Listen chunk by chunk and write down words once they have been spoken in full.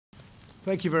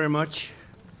Thank you very much.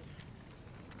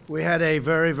 We had a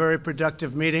very, very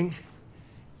productive meeting,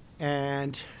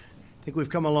 and I think we've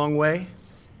come a long way.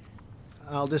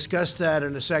 I'll discuss that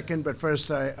in a second, but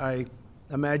first I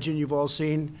imagine you've all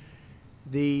seen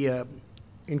the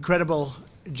incredible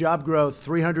job growth,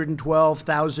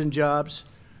 312,000 jobs,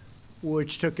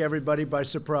 which took everybody by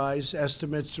surprise.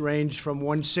 Estimates range from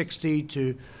 160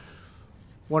 to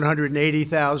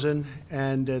 180,000,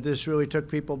 and this really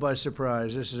took people by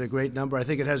surprise. This is a great number. I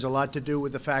think it has a lot to do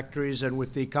with the factories and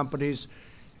with the companies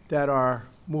that are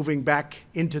moving back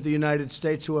into the United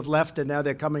States who have left, and now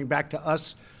they're coming back to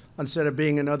us instead of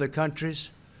being in other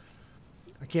countries.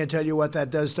 I can't tell you what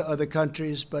that does to other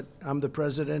countries, but I'm the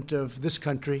president of this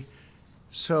country.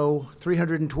 So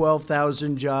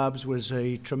 312,000 jobs was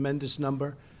a tremendous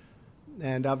number,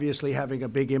 and obviously having a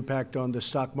big impact on the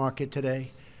stock market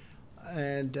today.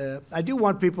 And I do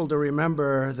want people to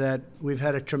remember that we've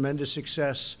had a tremendous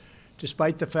success,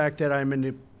 despite the fact that I'm in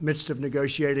the midst of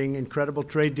negotiating incredible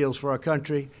trade deals for our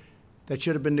country that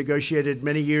should have been negotiated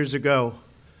many years ago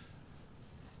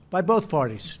by both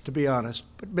parties, to be honest.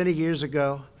 But many years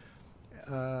ago,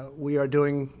 we are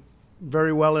doing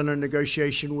very well in our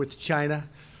negotiation with China.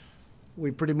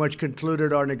 We pretty much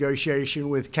concluded our negotiation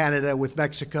with Canada, with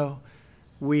Mexico.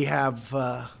 We have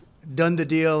done the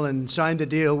deal and signed the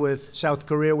deal with South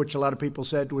Korea, which a lot of people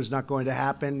said was not going to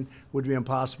happen, would be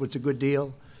impossible. It's a good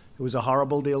deal. It was a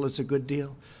horrible deal. It's a good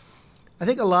deal. I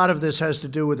think a lot of this has to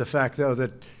do with the fact, though,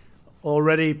 that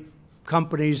already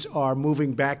companies are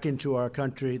moving back into our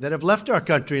country that have left our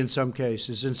country in some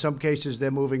cases. In some cases, they're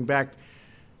moving back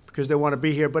because they want to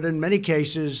be here. But in many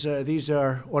cases, these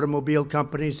are automobile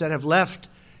companies that have left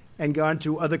and gone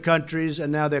to other countries,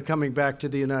 and now they're coming back to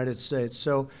the United States.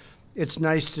 So it's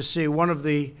nice to see. One of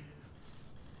the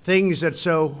things that's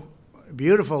so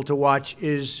beautiful to watch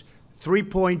is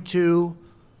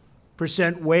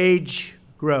 3.2% wage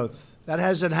growth. That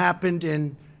hasn't happened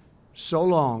in so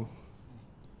long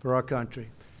for our country.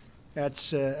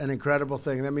 That's an incredible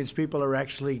thing. That means people are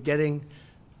actually getting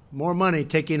more money,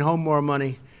 taking home more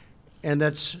money, and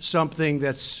that's something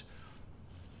that's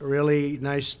really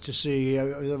nice to see.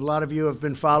 A lot of you have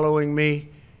been following me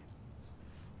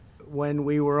when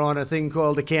we were on a thing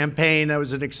called a campaign. That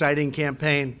was an exciting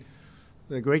campaign,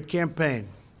 a great campaign.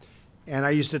 And I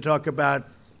used to talk about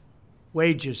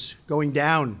wages going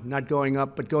down, not going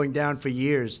up, but going down for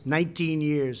years, 19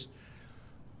 years.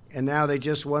 And now they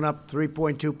just went up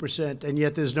 3.2%, and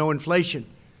yet there's no inflation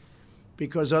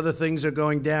because other things are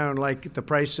going down, like the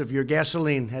price of your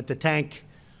gasoline at the tank.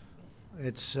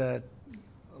 It's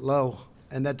low,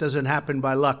 and that doesn't happen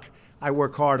by luck. I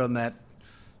work hard on that.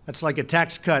 That's like a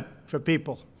tax cut for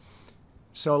people.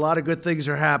 So a lot of good things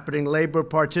are happening. Labor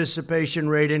participation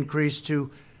rate increased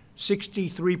to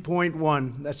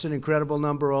 63.1. That's an incredible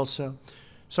number also.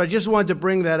 So I just wanted to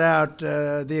bring that out.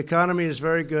 The economy is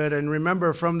very good. And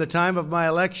remember, from the time of my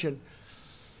election,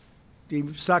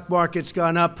 the stock market's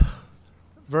gone up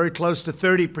very close to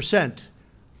 30%.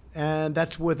 And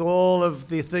that's with all of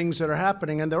the things that are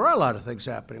happening. And there are a lot of things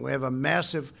happening. We have a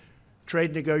massive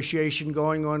trade negotiation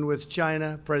going on with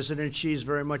China. President Xi is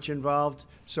very much involved.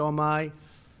 So am I.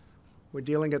 We're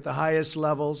dealing at the highest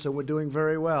levels, and we're doing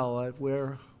very well.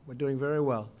 We're doing very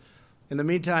well. In the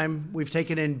meantime, we've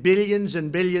taken in billions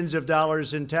and billions of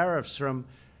dollars in tariffs from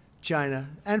China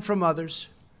and from others.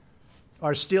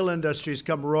 Our steel industries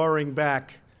come roaring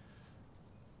back,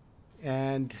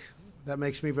 and that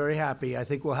makes me very happy. I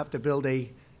think we'll have to build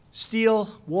a steel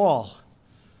wall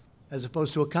as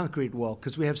opposed to a concrete wall,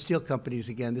 because we have steel companies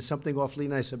again. There's something awfully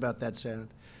nice about that sound.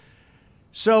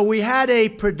 So we had a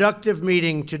productive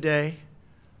meeting today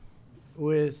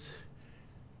with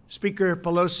Speaker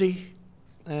Pelosi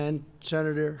and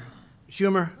Senator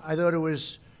Schumer. I thought it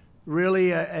was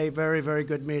really a very, very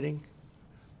good meeting.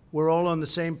 We're all on the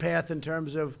same path in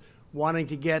terms of wanting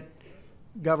to get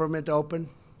government open.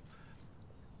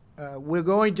 We're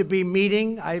going to be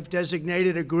meeting. I've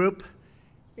designated a group,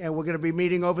 and we're going to be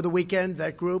meeting over the weekend,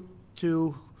 that group,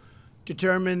 to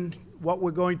determine what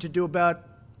we're going to do about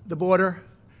the border.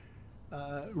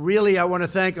 Really, I want to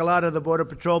thank a lot of the Border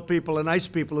Patrol people and ICE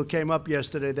people who came up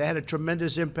yesterday. They had a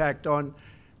tremendous impact on,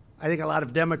 I think, a lot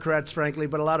of Democrats, frankly,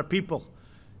 but a lot of people,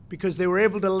 because they were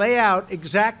able to lay out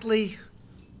exactly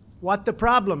what the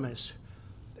problem is.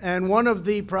 And one of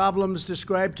the problems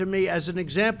described to me as an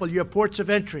example, your ports of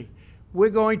entry.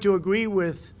 We're going to agree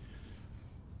with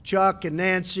Chuck and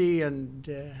Nancy and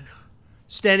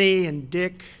Steny and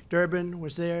Dick Durbin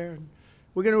was there.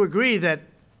 We're going to agree that,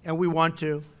 and we want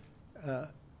to,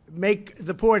 make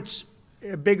the ports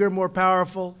bigger, more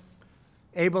powerful,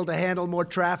 able to handle more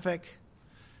traffic,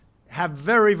 have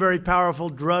very, very powerful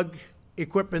drug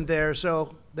equipment there.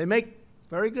 So they make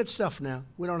very good stuff now.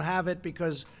 We don't have it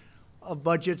because of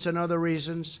budgets and other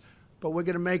reasons, but we're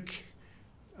going to make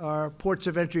our ports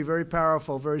of entry very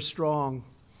powerful, very strong.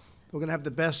 We're going to have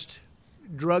the best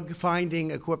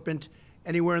drug-finding equipment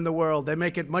anywhere in the world. They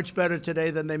make it much better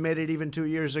today than they made it even 2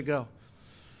 years ago.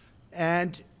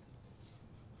 And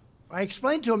I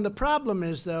explained to him the problem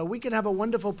is, though, we can have a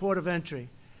wonderful port of entry,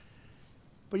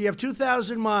 but you have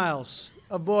 2,000 miles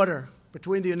of border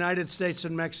between the United States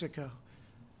and Mexico.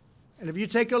 And if you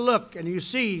take a look and you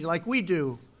see, like we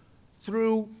do,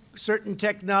 through certain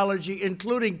technology,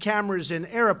 including cameras in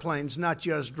airplanes, not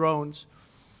just drones,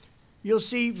 you'll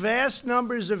see vast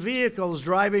numbers of vehicles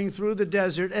driving through the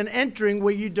desert and entering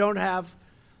where you don't have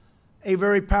a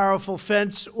very powerful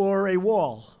fence or a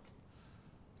wall.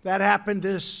 That happened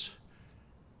this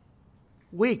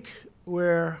week,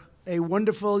 where a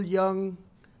wonderful young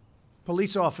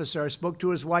police officer, I spoke to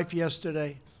his wife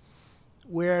yesterday,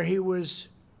 where he was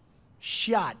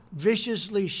shot,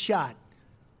 viciously shot,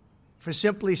 for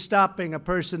simply stopping a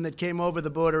person that came over the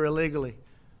border illegally.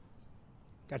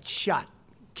 Got shot,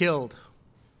 killed,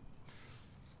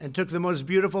 and took the most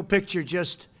beautiful picture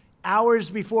just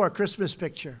hours before, a Christmas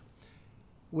picture.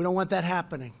 We don't want that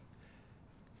happening.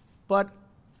 But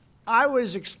I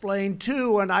was explained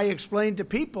to, and I explained to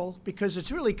people, because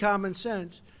it's really common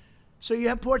sense. So you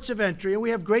have ports of entry, and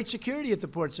we have great security at the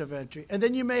ports of entry. And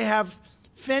then you may have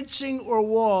fencing or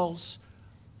walls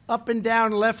up and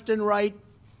down, left and right,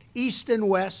 east and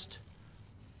west,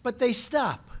 but they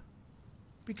stop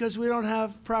because we don't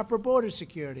have proper border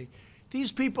security.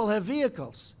 These people have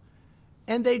vehicles,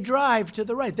 and they drive to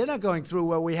the right. They're not going through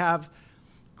where we have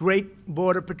great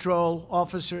Border Patrol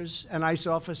officers and ICE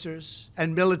officers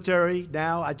and military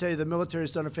now. I tell you, the military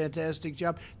has done a fantastic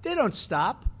job. They don't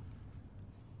stop.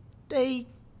 They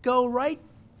go right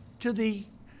to the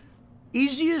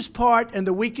easiest part and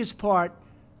the weakest part,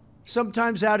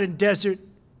 sometimes out in desert,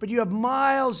 but you have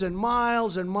miles and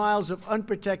miles and miles of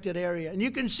unprotected area. And you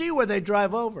can see where they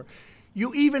drive over.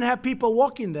 You even have people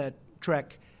walking that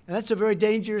trek, and that's a very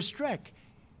dangerous trek.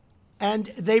 And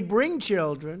they bring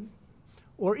children,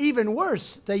 or even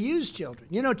worse, they use children.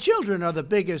 You know, children are the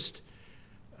biggest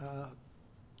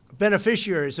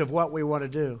beneficiaries of what we want to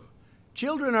do.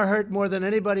 Children are hurt more than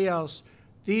anybody else.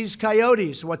 These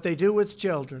coyotes, what they do with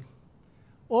children,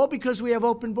 all because we have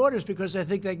open borders, because they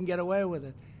think they can get away with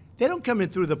it. They don't come in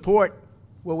through the port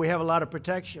where we have a lot of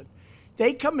protection.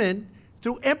 They come in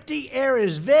through empty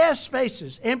areas, vast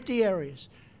spaces, empty areas.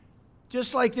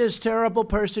 Just like this terrible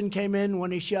person came in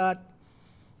when he shot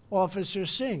Officer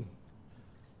Singh.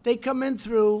 They come in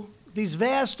through these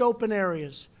vast open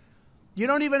areas. You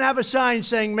don't even have a sign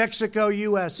saying Mexico,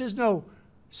 U.S. There's no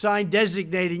sign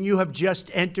designating you have just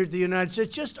entered the United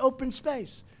States, just open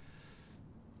space.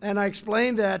 And I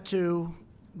explained that to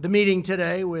the meeting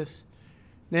today with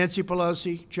Nancy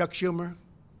Pelosi, Chuck Schumer,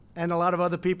 and a lot of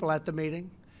other people at the meeting.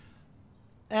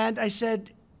 And I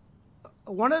said,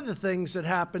 one of the things that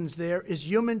happens there is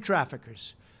human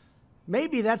traffickers.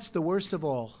 Maybe that's the worst of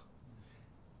all,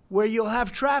 where you'll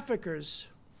have traffickers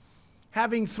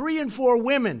having 3 and 4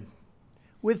 women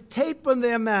with tape on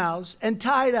their mouths and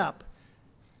tied up,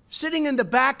 sitting in the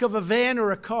back of a van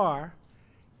or a car,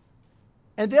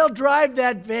 and they'll drive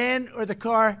that van or the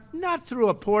car not through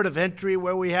a port of entry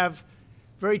where we have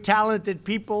very talented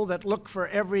people that look for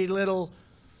every little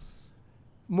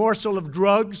morsel of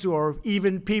drugs or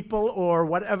even people or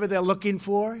whatever they're looking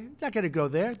for. They're not going to go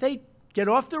there. They get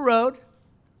off the road,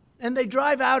 and they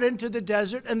drive out into the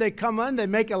desert, and they come on, they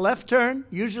make a left turn.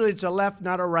 Usually it's a left,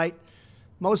 not a right.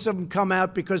 Most of them come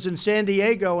out because in San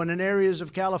Diego and in areas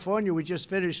of California, we just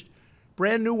finished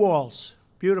brand new walls,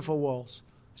 beautiful walls,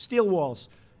 steel walls.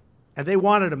 And they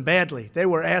wanted them badly. They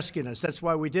were asking us. That's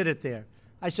why we did it there.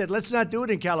 I said, let's not do it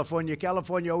in California.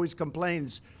 California always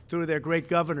complains through their great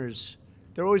governors.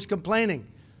 They're always complaining.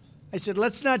 I said,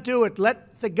 let's not do it.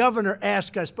 Let the governor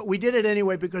ask us. But we did it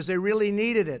anyway because they really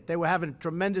needed it. They were having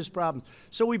tremendous problems.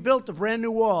 So we built a brand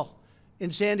new wall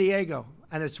in San Diego,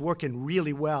 and it's working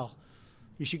really well.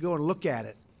 You should go and look at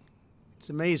it.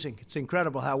 It's amazing. It's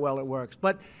incredible how well it works.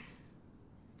 But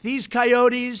these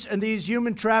coyotes and these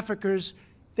human traffickers,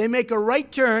 they make a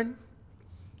right turn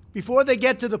before they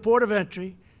get to the port of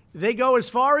entry. They go as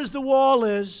far as the wall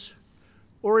is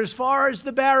or as far as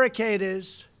the barricade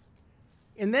is,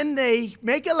 and then they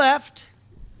make a left,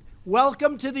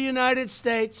 welcome to the United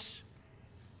States,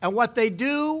 and what they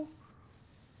do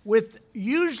with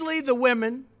usually the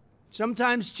women,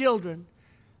 sometimes children,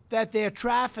 that they're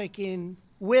trafficking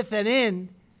with and in,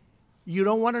 you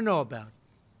don't want to know about.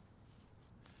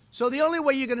 So the only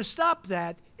way you're going to stop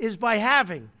that is by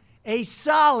having a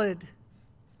solid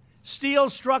steel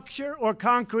structure or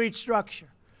concrete structure,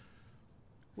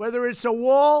 whether it's a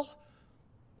wall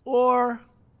or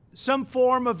some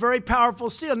form of very powerful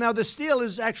steel. Now, the steel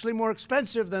is actually more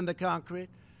expensive than the concrete,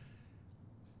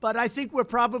 but I think we're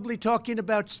probably talking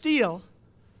about steel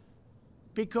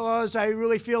because I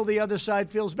really feel the other side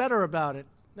feels better about it.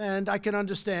 And I can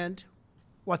understand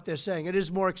what they're saying. It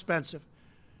is more expensive.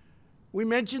 We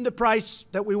mentioned the price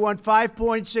that we want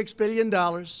 $5.6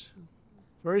 billion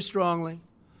very strongly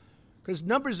because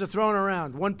numbers are thrown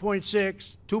around,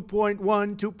 1.6, 2.1,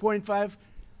 2.5.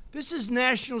 This is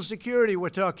national security we're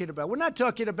talking about. We're not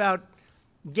talking about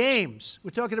games.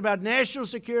 We're talking about national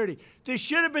security. This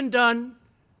should have been done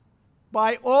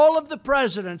by all of the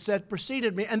presidents that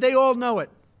preceded me, and they all know it.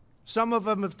 Some of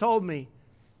them have told me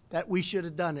that we should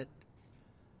have done it.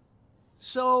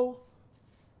 So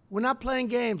we're not playing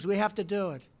games. We have to do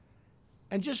it.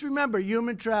 And just remember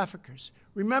human traffickers.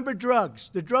 Remember drugs.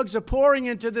 The drugs are pouring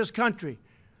into this country.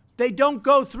 They don't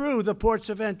go through the ports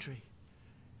of entry.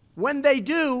 When they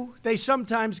do, they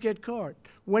sometimes get caught.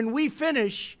 When we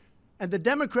finish, and the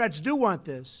Democrats do want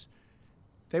this,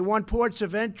 they want ports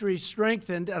of entry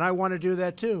strengthened, and I want to do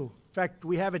that too. In fact,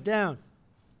 we have it down.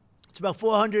 It's about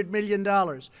 $400 million,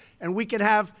 and we can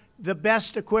have the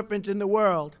best equipment in the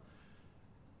world.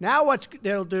 Now what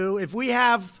they'll do, if we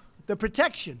have the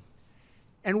protection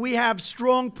and we have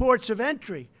strong ports of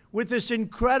entry with this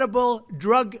incredible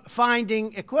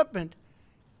drug-finding equipment,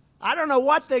 I don't know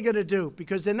what they're going to do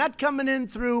because they're not coming in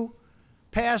through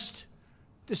past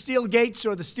the steel gates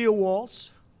or the steel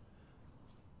walls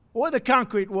or the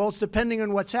concrete walls, depending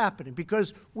on what's happening,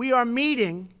 because we are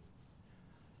meeting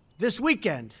this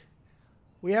weekend.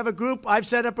 We have a group. I've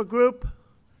set up a group.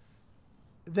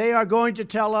 They are going to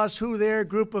tell us who their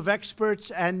group of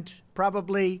experts and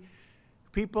probably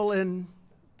people in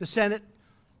the Senate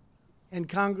and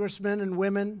congressmen and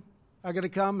women are going to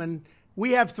come. And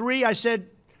we have 3. I said,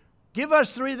 give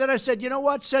us 3. Then I said, you know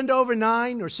what? Send over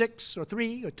 9 or 6 or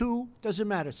 3 or 2. Doesn't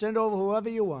matter. Send over whoever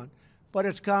you want. But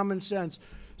it's common sense.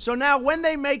 So now when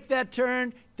they make that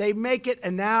turn, they make it,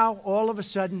 and now all of a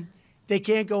sudden they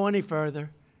can't go any further,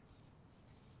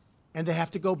 and they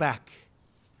have to go back.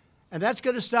 And that's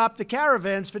going to stop the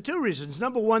caravans for 2 reasons.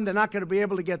 Number one, they're not going to be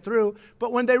able to get through.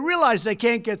 But when they realize they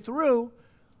can't get through,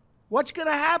 what's going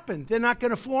to happen? They're not going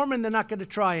to form, and they're not going to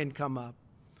try and come up.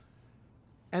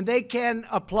 And they can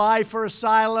apply for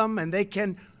asylum, and they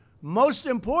can, most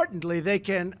importantly, they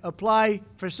can apply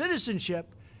for citizenship,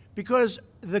 because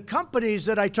the companies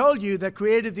that I told you that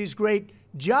created these great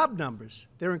job numbers,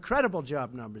 they're incredible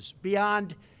job numbers,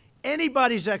 beyond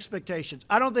anybody's expectations.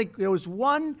 I don't think there was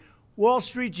one Wall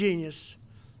Street genius,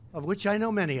 of which I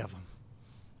know many of them,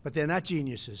 but they're not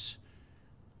geniuses.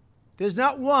 There's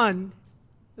not one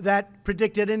that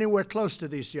predicted anywhere close to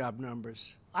these job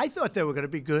numbers. I thought they were going to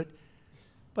be good,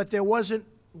 but there wasn't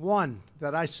one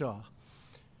that I saw.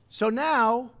 So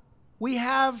now we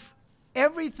have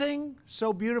everything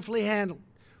so beautifully handled.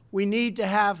 We need to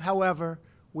have, however,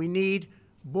 we need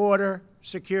border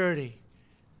security.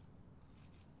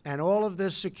 And all of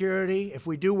this security, if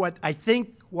we do what I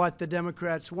think what the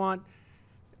Democrats want,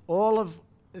 all of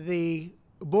the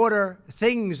border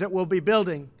things that we'll be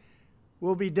building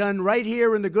will be done right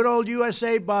here in the good old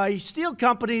USA by steel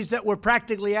companies that were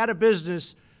practically out of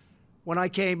business when I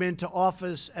came into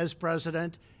office as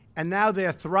president, and now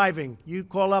they're thriving. You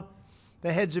call up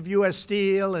the heads of U.S.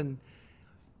 Steel, and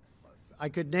I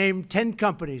could name 10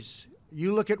 companies.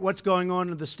 You look at what's going on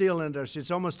in the steel industry.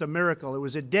 It's almost a miracle. It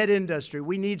was a dead industry.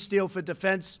 We need steel for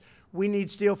defense. We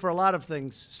need steel for a lot of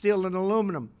things, steel and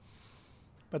aluminum.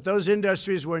 But those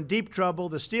industries were in deep trouble.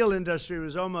 The steel industry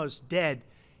was almost dead,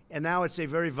 and now it's a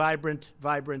very vibrant,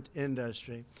 vibrant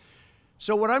industry.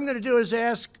 So what I'm going to do is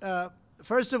ask,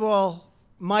 first of all,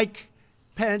 Mike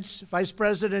Pence, Vice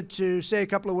President, to say a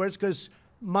couple of words, because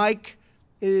Mike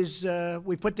is,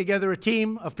 we put together a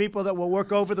team of people that will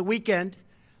work over the weekend,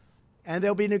 and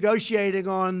they'll be negotiating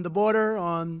on the border,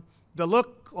 on the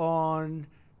look, on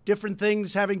different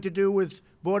things having to do with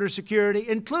border security,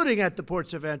 including at the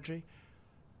ports of entry.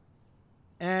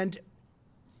 And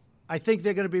I think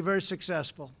they're going to be very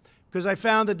successful, because I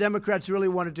found the Democrats really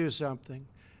want to do something.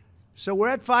 So we're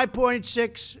at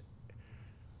 5.6,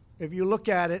 if you look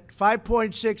at it,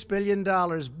 $5.6 billion.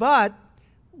 But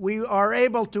we are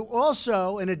able to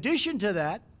also, in addition to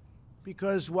that,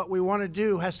 because what we want to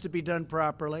do has to be done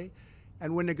properly,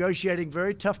 and we're negotiating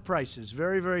very tough prices,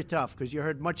 very, very tough, because you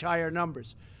heard much higher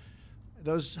numbers.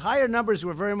 Those higher numbers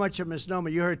were very much a misnomer.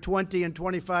 You heard 20 and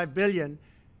 25 billion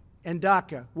in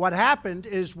DACA. What happened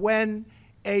is when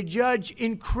a judge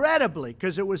incredibly,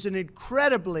 because it was an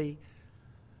incredibly,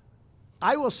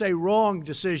 I will say, wrong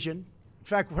decision, In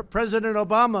fact, President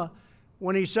Obama,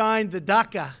 when he signed the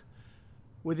DACA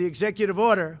with the executive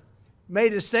order,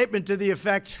 made a statement to the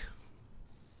effect,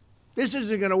 this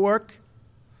isn't going to work.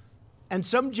 And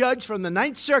some judge from the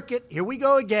Ninth Circuit, here we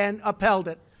go again, upheld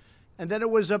it. And then it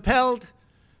was upheld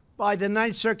by the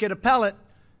Ninth Circuit appellate,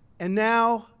 and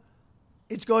now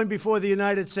it's going before the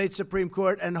United States Supreme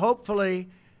Court, and hopefully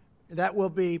that will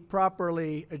be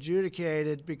properly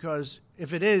adjudicated, because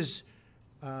if it is,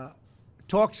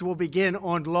 talks will begin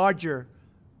on larger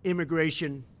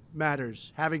immigration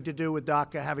matters having to do with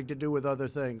DACA, having to do with other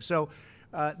things. So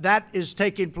that is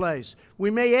taking place.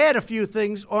 We may add a few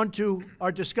things onto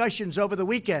our discussions over the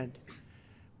weekend,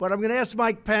 but I'm going to ask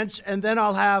Mike Pence, and then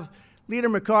I'll have Leader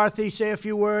McCarthy say a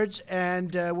few words,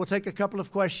 and we'll take a couple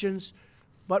of questions.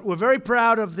 But we're very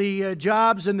proud of the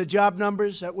jobs and the job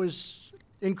numbers. That was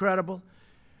incredible.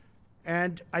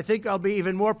 And I think I'll be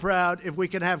even more proud if we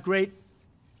can have great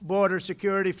border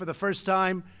security for the first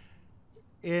time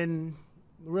in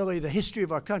really the history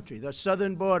of our country. The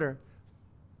southern border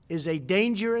is a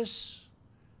dangerous,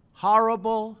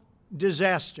 horrible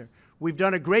disaster. We've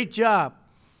done a great job,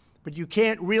 but you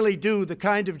can't really do the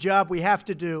kind of job we have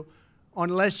to do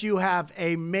unless you have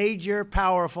a major,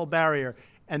 powerful barrier,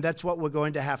 and that's what we're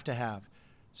going to have.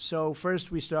 So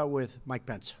first we start with Mike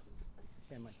Pence.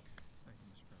 Okay, Mike. Thank you,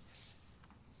 Mr. President.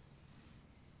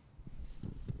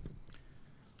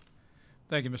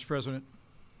 Thank you, Mr. President.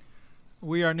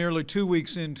 We are nearly 2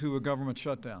 weeks into a government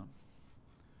shutdown,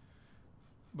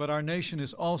 but our nation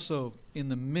is also in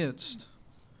the midst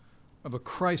of a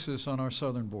crisis on our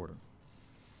southern border.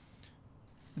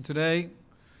 And today,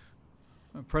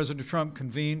 President Trump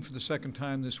convened for the second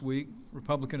time this week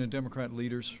Republican and Democrat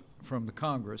leaders from the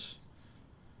Congress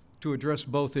to address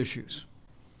both issues.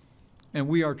 And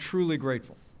we are truly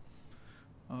grateful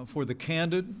for the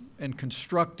candid and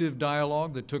constructive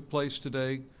dialogue that took place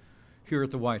today here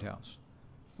at the White House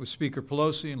with Speaker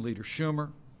Pelosi and Leader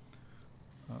Schumer,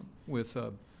 with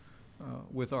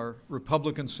our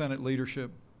Republican Senate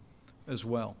leadership as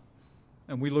well.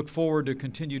 And we look forward to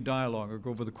continued dialogue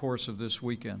over the course of this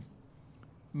weekend.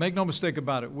 Make no mistake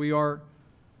about it, we are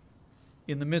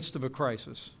in the midst of a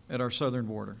crisis at our southern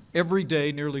border. Every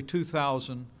day, nearly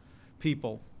 2,000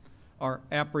 people are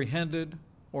apprehended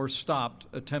or stopped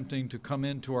attempting to come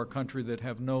into our country that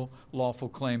have no lawful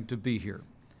claim to be here.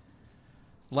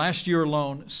 Last year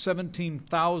alone,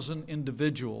 17,000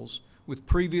 individuals with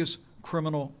previous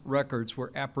criminal records were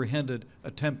apprehended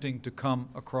attempting to come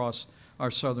across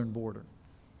our southern border.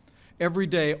 Every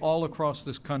day, all across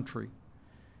this country,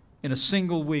 in a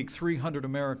single week, 300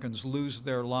 Americans lose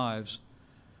their lives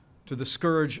to the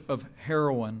scourge of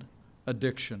heroin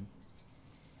addiction.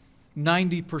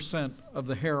 90% of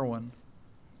the heroin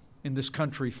in this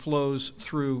country flows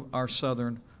through our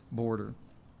southern border.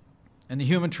 And the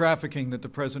human trafficking that the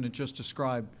President just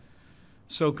described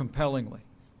so compellingly.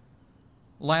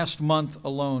 Last month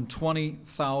alone,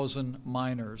 20,000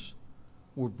 minors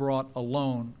were brought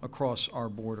alone across our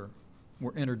border,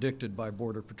 were interdicted by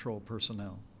Border Patrol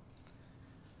personnel.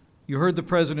 You heard the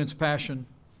President's passion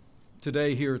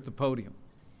today here at the podium.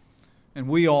 And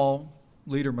we all,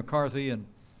 Leader McCarthy and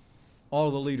all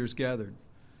of the leaders gathered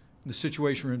in the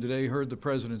Situation Room today, heard the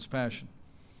President's passion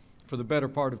for the better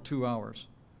part of 2 hours.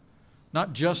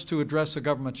 Not just to address a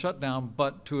government shutdown,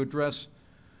 but to address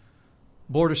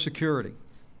border security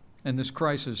and this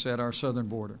crisis at our southern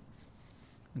border.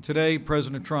 And today,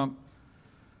 President Trump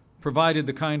provided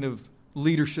the kind of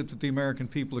leadership that the American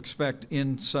people expect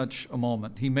in such a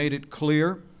moment. He made it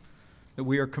clear that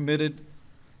we are committed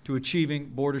to achieving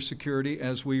border security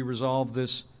as we resolve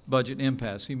this budget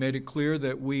impasse. He made it clear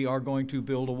that we are going to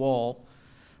build a wall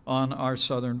on our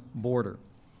southern border.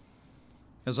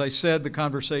 As I said, the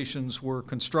conversations were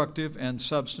constructive and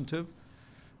substantive,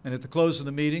 and at the close of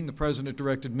the meeting, the President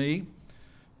directed me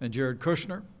and Jared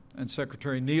Kushner and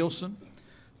Secretary Nielsen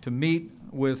to meet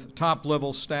with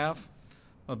top-level staff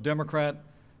of Democrat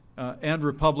and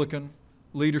Republican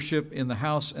leadership in the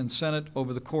House and Senate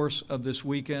over the course of this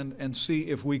weekend and see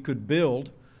if we could build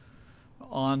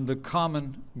on the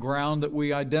common ground that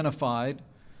we identified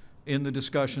in the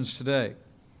discussions today.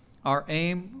 Our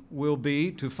aim will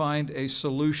be to find a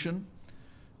solution,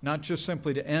 not just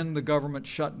simply to end the government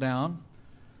shutdown,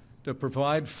 to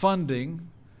provide funding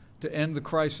to end the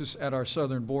crisis at our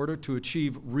southern border, to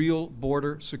achieve real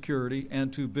border security,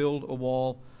 and to build a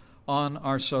wall on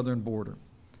our southern border.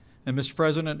 And Mr.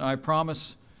 President, I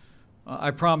promise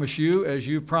you, as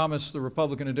you promised the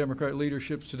Republican and Democrat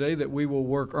leaderships today, that we will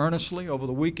work earnestly over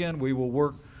the weekend. We will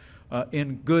work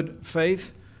in good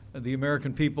faith. The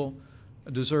American people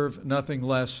deserve nothing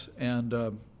less,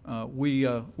 and we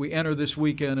enter this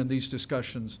weekend and these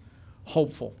discussions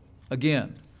hopeful.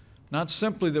 Again, not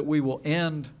simply that we will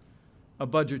end a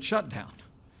budget shutdown,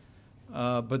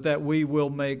 but that we will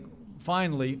make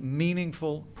finally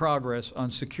meaningful progress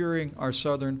on securing our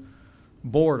southern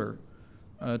border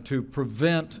to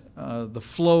prevent the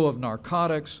flow of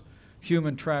narcotics,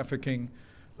 human trafficking,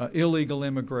 illegal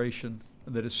immigration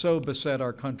that has so beset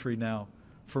our country now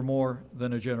for more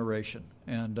than a generation.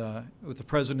 And with the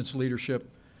President's leadership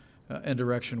and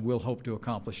direction, we'll hope to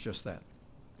accomplish just that.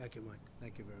 Thank you, Mike.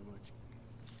 Thank you very much.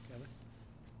 Kevin?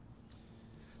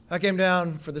 I came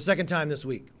down for the second time this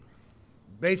week.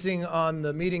 Basing on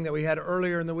the meeting that we had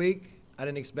earlier in the week, I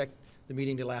didn't expect the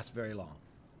meeting to last very long.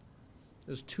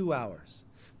 It was 2 hours.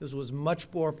 This was much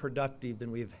more productive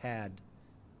than we've had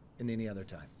in any other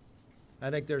time.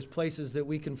 I think there's places that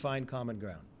we can find common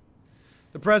ground.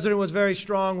 The President was very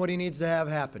strong what he needs to have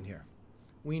happen here.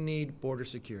 We need border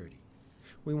security.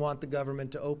 We want the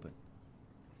government to open.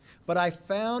 But I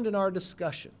found in our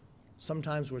discussion,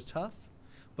 sometimes we're tough,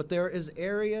 but there is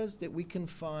areas that we can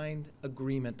find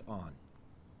agreement on.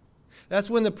 That's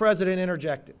when the President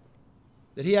interjected,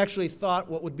 that he actually thought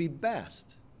what would be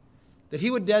best, that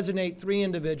he would designate 3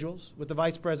 individuals, with the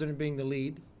Vice President being the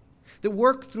lead, that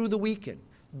work through the weekend,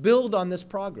 build on this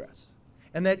progress,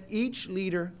 and that each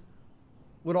leader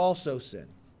would also send.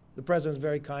 The President was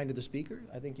very kind to the Speaker.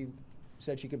 I think you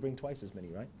said she could bring twice as many,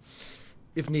 right?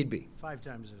 If need be. 5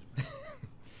 times as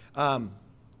much.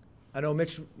 I know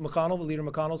Mitch McConnell, the leader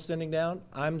McConnell's sending down.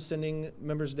 I'm sending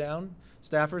members down,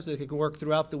 staffers that can work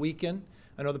throughout the weekend.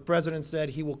 I know the President said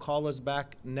he will call us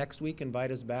back next week,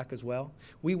 invite us back as well.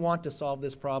 We want to solve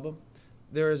this problem.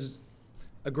 There is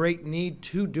a great need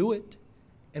to do it,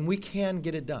 and we can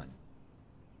get it done.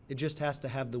 It just has to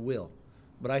have the will.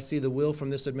 But I see the will from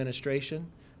this administration.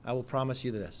 I will promise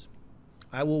you this.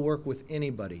 I will work with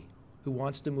anybody who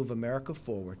wants to move America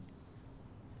forward,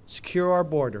 secure our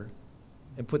border,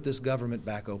 and put this government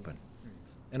back open.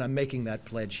 And I'm making that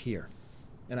pledge here.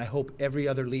 And I hope every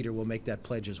other leader will make that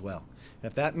pledge as well. And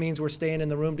if that means we're staying in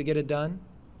the room to get it done,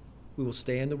 we will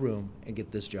stay in the room and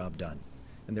get this job done.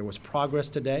 And there was progress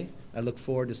today. I look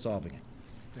forward to solving it.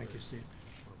 Thank you, Steve.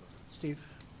 Steve,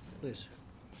 please.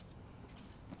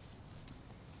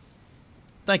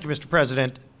 Thank you, Mr.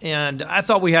 President. And I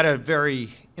thought we had a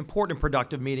very important and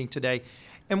productive meeting today.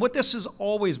 And what this has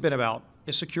always been about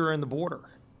is securing the border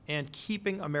and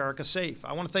keeping America safe.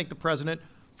 I want to thank the President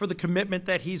for the commitment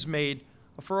that he's made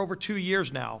for over 2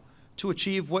 years now to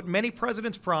achieve what many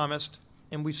presidents promised,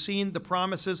 and we've seen the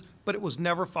promises, but it was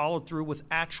never followed through with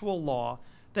actual law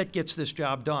that gets this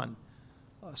job done.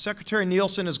 Secretary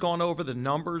Nielsen has gone over the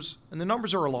numbers, and the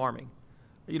numbers are alarming.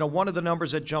 You know, one of the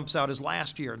numbers that jumps out is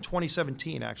last year, in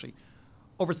 2017 actually,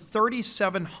 over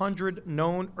 3,700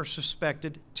 known or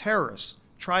suspected terrorists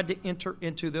tried to enter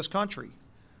into this country.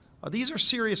 These are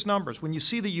serious numbers. When you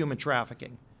see the human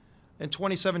trafficking, in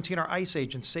 2017, our ICE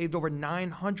agents saved over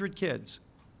 900 kids.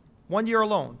 1 year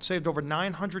alone, saved over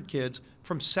 900 kids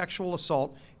from sexual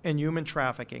assault and human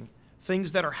trafficking,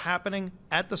 things that are happening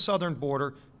at the southern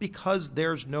border because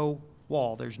there's no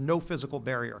wall, there's no physical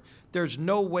barrier. There's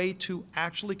no way to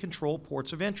actually control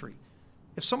ports of entry.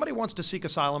 If somebody wants to seek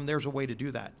asylum, there's a way to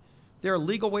do that. There are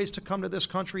legal ways to come to this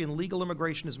country, and legal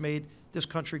immigration has made this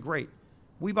country great.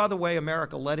 We, by the way,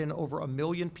 America, let in over 1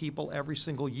 million people every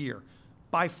single year.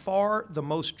 By far the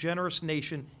most generous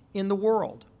nation in the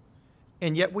world.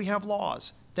 And yet we have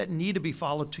laws that need to be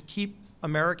followed to keep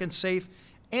Americans safe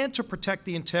and to protect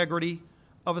the integrity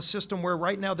of a system where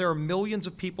right now there are millions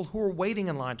of people who are waiting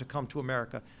in line to come to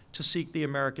America to seek the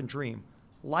American dream,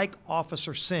 like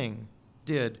Officer Singh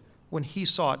did when he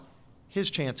sought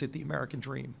his chance at the American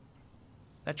dream.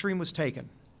 That dream was taken.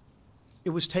 It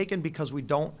was taken because we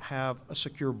don't have a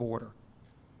secure border.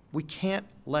 We can't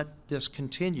let this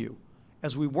continue.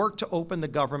 As we work to open the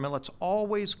government, let's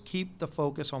always keep the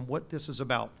focus on what this is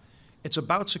about. It's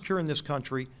about securing this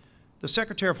country. The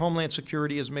Secretary of Homeland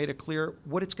Security has made it clear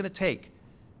what it's going to take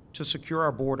to secure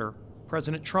our border.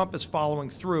 President Trump is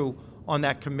following through on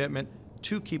that commitment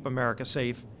to keep America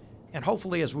safe. And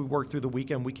hopefully, as we work through the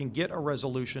weekend, we can get a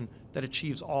resolution that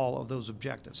achieves all of those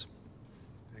objectives.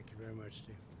 Thank you very much,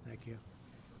 Steve. Thank you.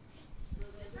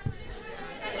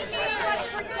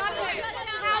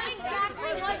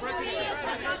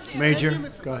 Major,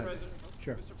 go ahead.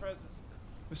 Sure.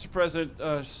 Mr.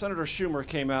 President, Senator Schumer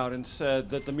came out and said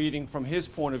that the meeting from his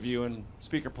point of view and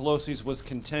Speaker Pelosi's was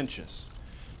contentious.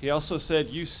 He also said,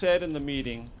 you said in the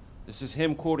meeting, this is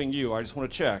him quoting you, I just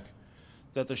want to check,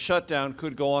 that the shutdown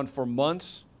could go on for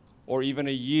months or even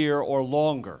a year or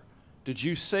longer. Did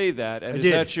you say that? And I is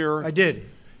did. that your I did.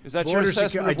 Is that your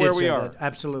assessment of where we are? That.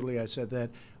 Absolutely, I said that.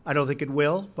 I don't think it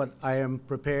will, but I am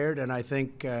prepared, and I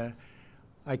think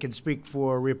I can speak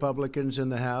for Republicans in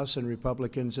the House and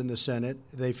Republicans in the Senate.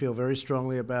 They feel very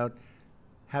strongly about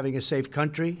having a safe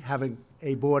country, having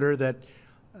a border that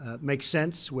makes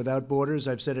sense. Without borders,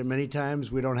 I've said it many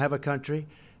times, we don't have a country.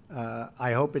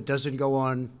 I hope it doesn't go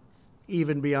on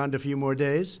even beyond a few more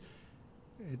days.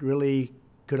 It really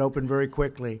could open very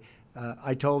quickly.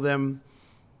 I told them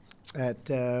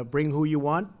that bring who you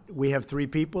want. We have 3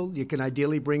 people. You can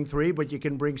ideally bring 3, but you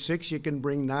can bring 6, you can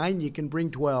bring 9, you can bring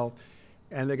 12.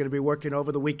 And they're going to be working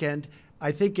over the weekend.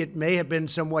 I think it may have been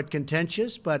somewhat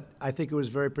contentious, but I think it was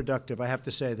very productive. I have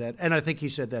to say that. And I think he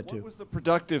said that too. What was the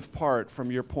productive part from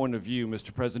your point of view,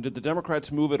 Mr. President? Did the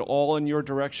Democrats move at all in your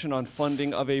direction on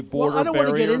funding of a border Well, I don't barrier?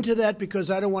 want to get into that because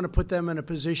I don't want to put them in a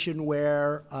position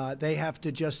where they have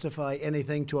to justify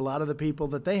anything to a lot of the people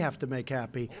that they have to make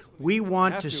happy. We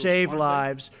want to save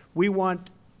lives. We want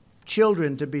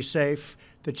children to be safe.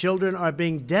 The children are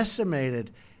being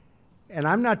decimated. And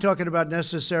I'm not talking about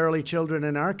necessarily children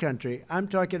in our country. I'm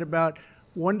talking about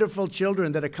wonderful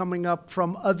children that are coming up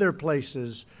from other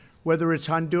places, whether it's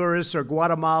Honduras or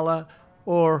Guatemala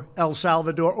or El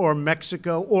Salvador or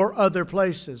Mexico or other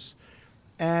places.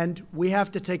 And we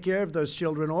have to take care of those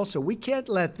children also. We can't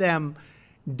let them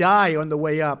die on the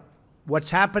way up. What's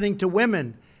happening to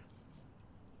women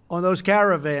on those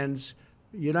caravans,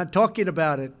 you're not talking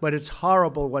about it, but it's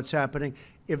horrible what's happening.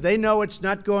 If they know it's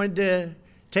not going to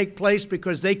take place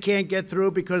because they can't get through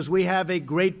because we have a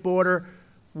great border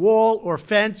wall or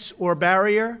fence or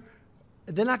barrier,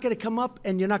 they're not going to come up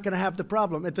and you're not going to have the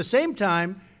problem. At the same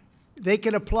time, they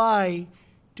can apply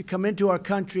to come into our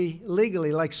country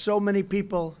legally like so many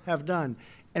people have done.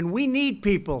 And we need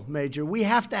people, Major. We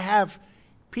have to have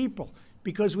people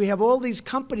because we have all these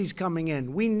companies coming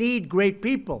in. We need great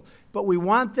people, but we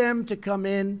want them to come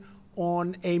in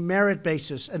on a merit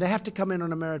basis, and they have to come in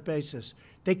on a merit basis.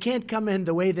 They can't come in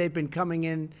the way they've been coming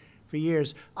in for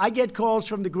years. I get calls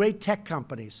from the great tech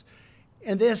companies,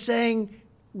 and they're saying,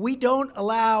 we don't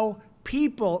allow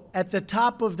people at the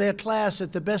top of their class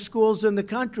at the best schools in the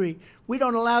country, we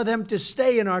don't allow them to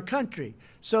stay in our country.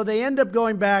 So they end up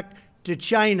going back to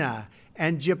China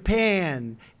and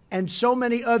Japan and so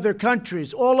many other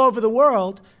countries all over the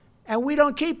world, and we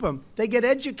don't keep them. They get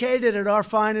educated at our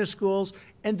finest schools,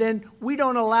 and then we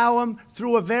don't allow them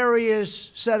through a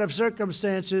various set of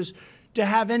circumstances to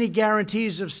have any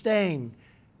guarantees of staying.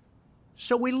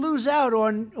 So we lose out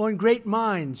on great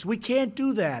minds. We can't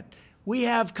do that. We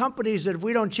have companies that if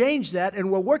we don't change that,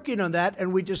 and we're working on that,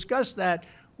 and we discussed that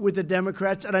with the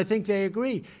Democrats, and I think they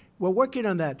agree. We're working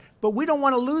on that. But we don't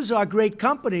want to lose our great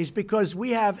companies because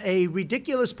we have a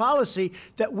ridiculous policy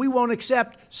that we won't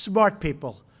accept smart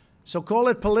people. So call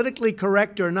it politically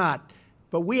correct or not.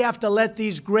 But we have to let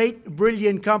these great,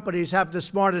 brilliant companies have the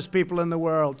smartest people in the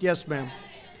world. Yes, ma'am.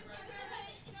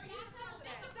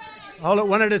 Hold it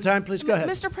one at a time, please. Go ahead.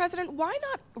 Mr. President, why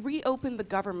not reopen the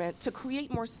government to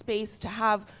create more space to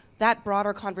have that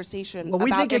broader conversation about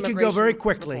we think it could go very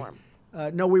quickly. reform?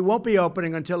 No, we won't be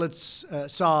opening until it's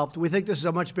solved. We think this is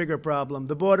a much bigger problem.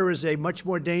 The border is a much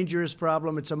more dangerous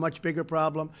problem. It's a much bigger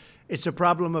problem. It's a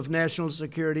problem of national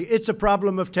security. It's a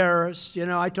problem of terrorists. You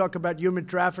know, I talk about human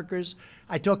traffickers.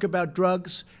 I talk about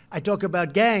drugs. I talk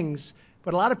about gangs.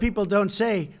 But a lot of people don't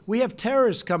say we have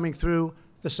terrorists coming through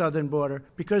the southern border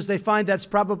because they find that's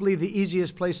probably the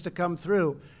easiest place to come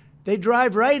through. They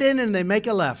drive right in and they make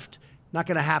a left. Not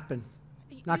going to happen.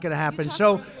 Not going to happen.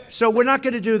 So we're not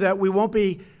going to do that. We won't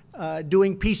be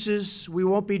doing pieces. We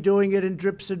won't be doing it in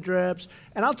drips and drabs.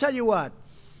 And I'll tell you what,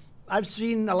 I've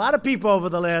seen a lot of people over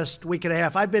the last week and a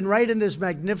half. I've been right in this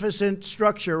magnificent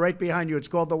structure right behind you. It's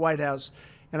called the White House.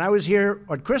 And I was here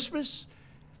on Christmas,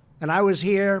 and I was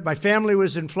here. My family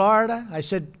was in Florida. I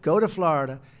said, go to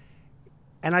Florida.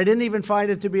 And I didn't even find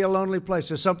it to be a lonely place.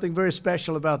 There's something very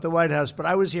special about the White House. But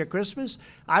I was here Christmas.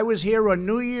 I was here on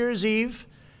New Year's Eve.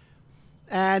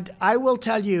 And I will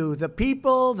tell you, the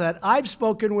people that I've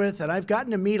spoken with, and I've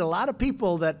gotten to meet a lot of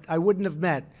people that I wouldn't have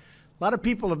met. A lot of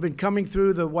people have been coming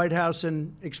through the White House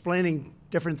and explaining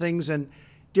different things and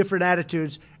different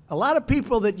attitudes. A lot of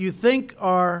people that you think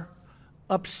are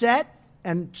upset,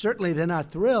 and certainly they're not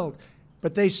thrilled,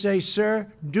 but they say, sir,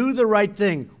 do the right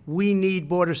thing. We need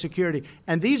border security.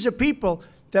 And these are people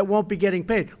that won't be getting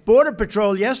paid. Border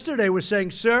Patrol yesterday was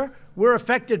saying, sir, we're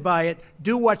affected by it.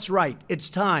 Do what's right. It's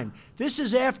time. This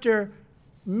is after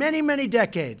many, many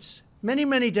decades. Many,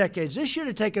 many decades. This should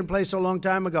have taken place a long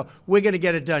time ago. We're going to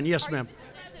get it done. Yes, ma'am.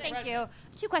 Thank you.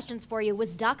 2 questions for you.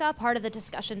 Was DACA part of the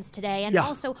discussions today? And Yeah.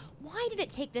 also, why did it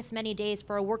take this many days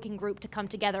for a working group to come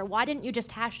together? Why didn't you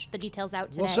just hash the details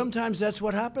out today? Well, sometimes that's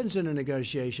what happens in a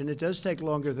negotiation. It does take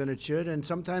longer than it should, and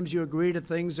sometimes you agree to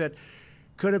things that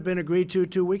could have been agreed to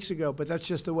 2 weeks ago, but that's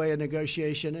just the way a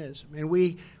negotiation is. I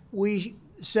mean, we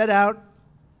set out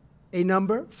a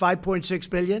number, $5.6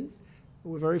 billion.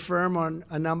 We're very firm on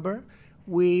a number.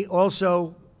 We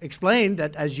also explained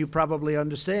that, as you probably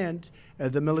understand,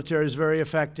 the military is very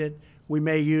affected. We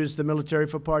may use the military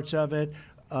for parts of it.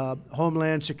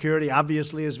 Homeland Security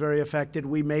obviously is very affected.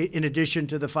 We may, in addition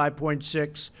to the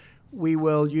 5.6, we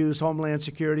will use Homeland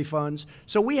Security funds.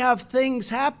 So we have things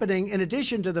happening in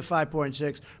addition to the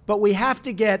 5.6, but we have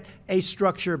to get a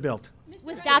structure built.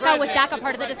 Was DACA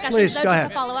part of the discussion? Please, So go just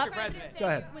ahead. a follow-up. Go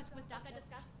ahead. Was DACA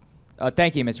discussed?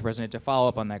 Thank you, Mr. President. To follow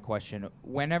up on that question,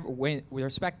 with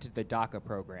respect to the DACA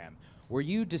program, were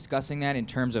you discussing that in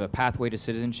terms of a pathway to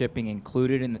citizenship being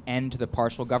included in the end to the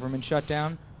partial government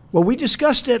shutdown? Well, we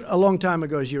discussed it a long time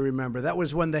ago, as you remember. That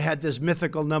was when they had this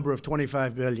mythical number of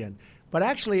 $25 billion. But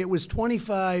actually, it was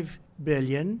 $25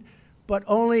 billion, but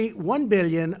only $1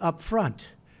 billion up front.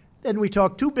 Then we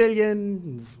talked $2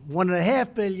 billion,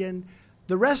 $1.5 billion.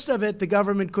 The rest of it, the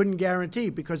government couldn't guarantee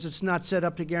because it's not set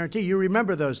up to guarantee. You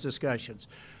remember those discussions.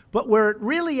 But where it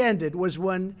really ended was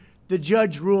when the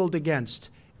judge ruled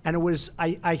against. And it was,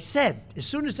 I said, as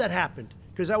soon as that happened,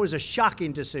 because that was a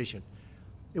shocking decision.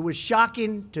 It was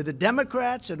shocking to the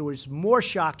Democrats, and it was more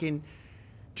shocking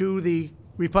to the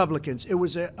Republicans. It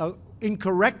was an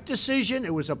incorrect decision.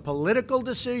 It was a political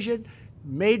decision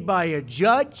made by a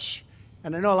judge.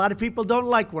 And I know a lot of people don't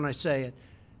like when I say it,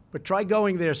 but try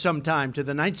going there sometime to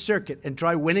the Ninth Circuit and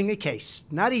try winning a case.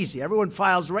 Not easy. Everyone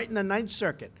files right in the Ninth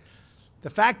Circuit. The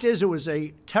fact is, it was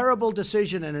a terrible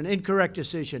decision and an incorrect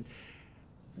decision.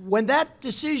 When that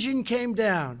decision came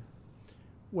down,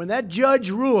 when that judge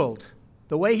ruled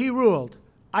the way he ruled,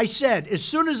 I said, as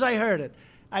soon as I heard it,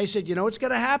 I said, you know what's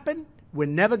going to happen? We're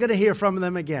never going to hear from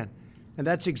them again. And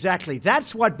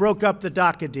that's what broke up the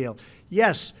DACA deal.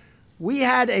 Yes, we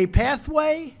had a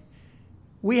pathway.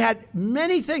 We had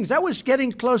many things. That was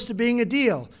getting close to being a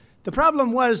deal. The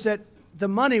problem was that the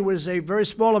money was a very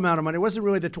small amount of money. It wasn't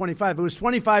really the 25. It was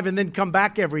 25 and then come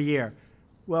back every year.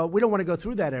 Well, we don't want to go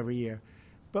through that every year.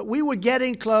 But we were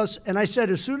getting close, and I said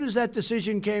as soon as that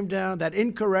decision came down, that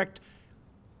incorrect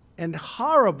and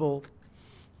horrible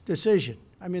decision,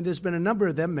 I mean, there's been a number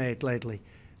of them made lately,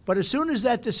 but as soon as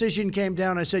that decision came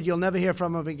down, I said, you'll never hear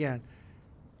from him again.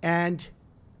 And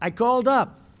I called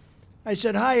up. I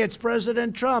said, hi, it's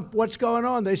President Trump. What's going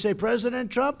on? They say,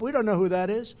 President Trump? We don't know who that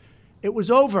is. It was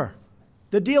over.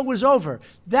 The deal was over.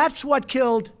 That's what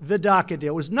killed the DACA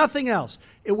deal. It was nothing else.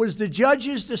 It was the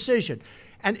judge's decision.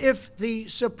 And if the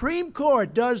Supreme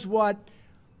Court does what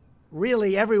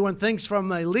really everyone thinks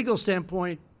from a legal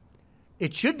standpoint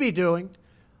it should be doing,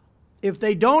 if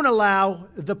they don't allow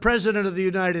the President of the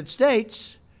United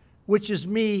States, which is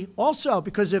me also,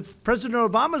 because if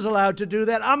President Obama's allowed to do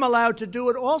that, I'm allowed to do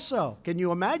it also. Can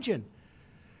you imagine?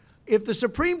 If the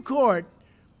Supreme Court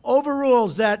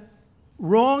overrules that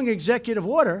wrong executive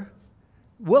order,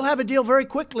 we'll have a deal very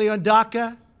quickly on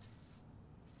DACA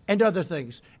and other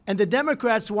things. And the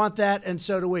Democrats want that, and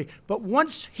so do we. But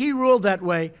once he ruled that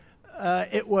way,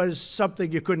 it was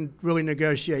something you couldn't really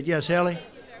negotiate. Yes, Haley?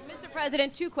 Thank you, sir. Mr.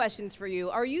 President, two questions for you.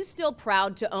 Are you still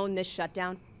proud to own this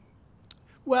shutdown?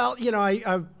 Well, you know, I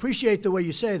appreciate the way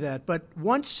you say that, but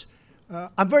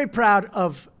I'm very proud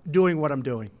of doing what I'm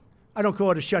doing. I don't call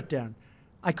it a shutdown.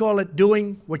 I call it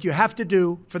doing what you have to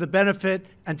do for the benefit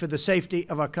and for the safety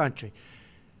of our country.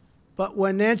 But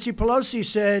when Nancy Pelosi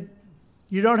said,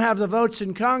 you don't have the votes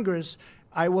in Congress,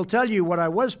 I will tell you what I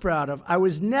was proud of. I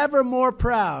was never more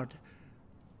proud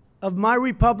of my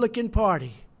Republican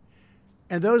Party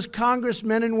and those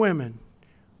congressmen and women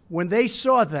when they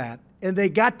saw that and they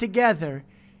got together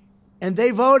and they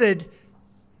voted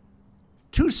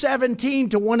 217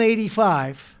 to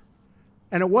 185,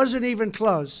 and it wasn't even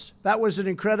close. That was an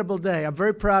incredible day. I'm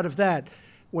very proud of that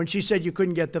when she said you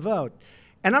couldn't get the vote.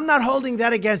 And I'm not holding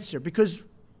that against her, because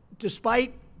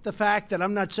despite the fact that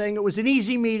I'm not saying it was an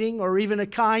easy meeting or even a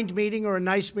kind meeting or a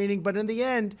nice meeting, but in the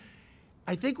end,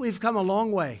 I think we've come a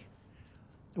long way.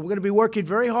 And we're going to be working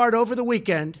very hard over the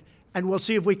weekend, and we'll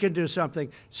see if we can do something.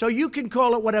 So you can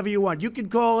call it whatever you want. You can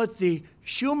call it the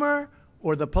Schumer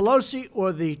or the Pelosi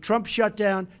or the Trump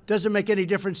shutdown. Doesn't make any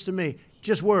difference to me.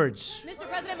 Just words. Mr.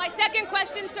 President, my second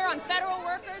question, sir, on federal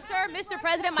workers, sir. Mr.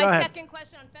 President, Go my ahead. second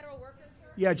question on federal workers, sir.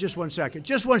 Yeah, just 1 second.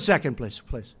 Just 1 second, please.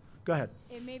 Please. Go ahead.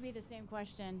 It may be the same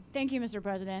question. Thank you, Mr.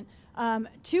 President.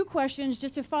 Two questions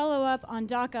just to follow up on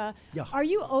DACA. Yeah. Are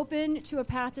you open to a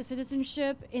path to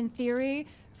citizenship in theory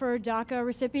for DACA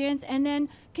recipients? And then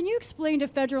can you explain to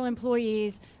federal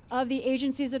employees of the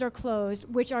agencies that are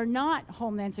closed, which are not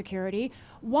Homeland Security,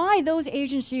 why those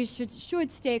agencies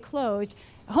should stay closed?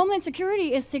 Homeland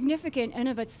Security is significant in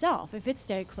of itself if it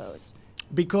stayed closed.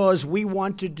 Because we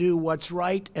want to do what's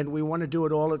right, and we want to do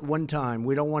it all at one time.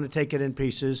 We don't want to take it in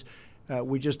pieces.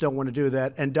 We just don't want to do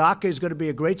that. And DACA is going to be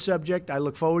a great subject. I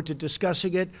look forward to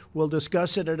discussing it. We'll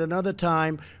discuss it at another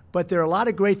time. But there are a lot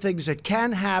of great things that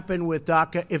can happen with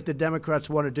DACA if the Democrats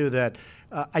want to do that.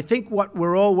 I think what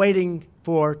we're all waiting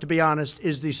for, to be honest,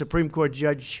 is the Supreme Court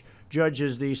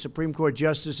judges, the Supreme Court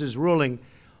justices ruling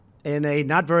in a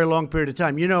not very long period of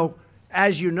time. You know,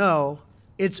 as you know,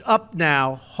 it's up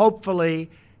now. Hopefully,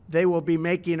 they will be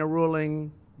making a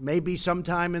ruling maybe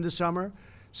sometime in the summer.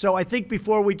 So I think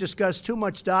before we discuss too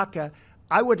much DACA,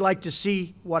 I would like to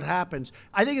see what happens.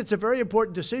 I think it's a very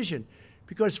important decision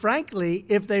because, frankly,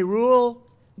 if they rule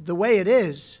the way it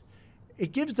is,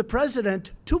 it gives the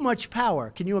president too much power.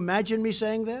 Can you imagine me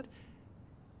saying that?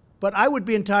 But I would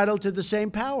be entitled to the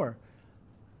same power.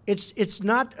 It's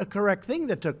not a correct thing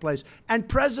that took place. And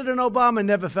President Obama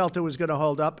never felt it was going to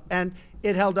hold up, and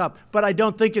it held up. But I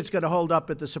don't think it's going to hold up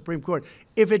at the Supreme Court.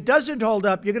 If it doesn't hold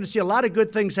up, you're going to see a lot of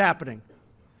good things happening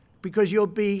because you'll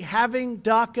be having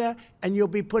DACA and you'll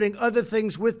be putting other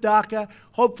things with DACA.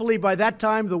 Hopefully by that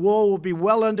time, the wall will be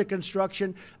well under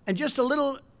construction. And just a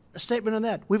little statement on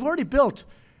that. We've already built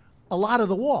a lot of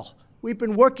the wall. We've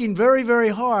been working very, very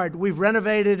hard. We've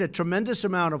renovated a tremendous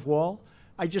amount of wall.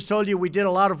 I just told you we did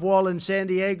a lot of wall in San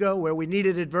Diego where we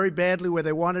needed it very badly, where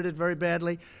they wanted it very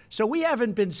badly. So we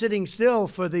haven't been sitting still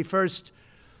for the first,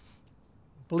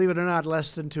 believe it or not,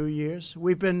 less than 2 years.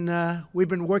 We've been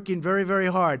working very, very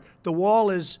hard. The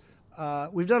wall is,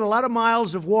 we've done a lot of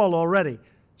miles of wall already.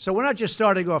 So we're not just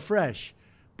starting off fresh,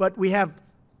 but we have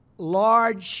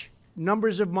large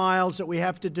numbers of miles that we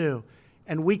have to do.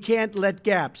 And we can't let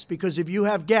gaps, because if you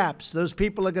have gaps, those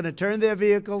people are going to turn their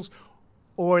vehicles,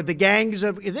 or the gangs,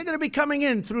 they're going to be coming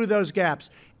in through those gaps.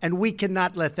 And we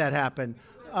cannot let that happen.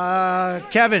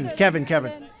 Kevin.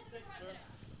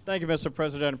 Thank you, Mr.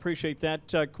 President. I appreciate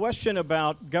that. Question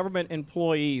about government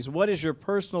employees. What is your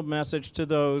personal message to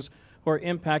those who are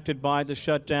impacted by the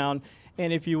shutdown?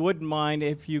 And if you wouldn't mind,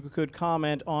 if you could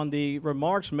comment on the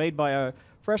remarks made by a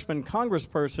freshman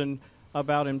congressperson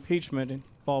about impeachment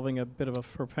involving a bit of a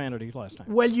profanity last night.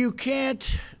 Well, you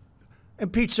can't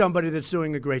impeach somebody that's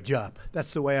doing a great job.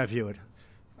 That's the way I view it.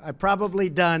 I've probably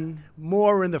done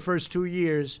more in the first 2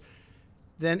 years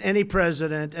than any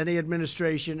president, any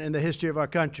administration in the history of our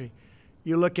country.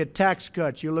 You look at tax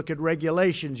cuts, you look at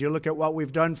regulations, you look at what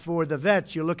we've done for the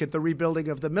vets, you look at the rebuilding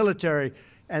of the military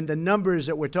and the numbers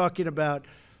that we're talking about,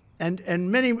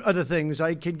 and many other things.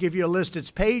 I can give you a list. It's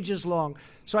pages long.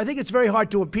 So I think it's very hard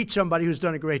to impeach somebody who's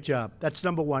done a great job. That's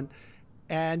number one.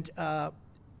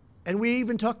 And we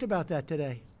even talked about that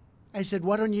today. I said,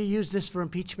 why don't you use this for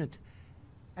impeachment?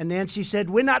 And Nancy said,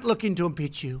 we're not looking to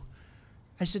impeach you.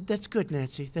 I said, that's good,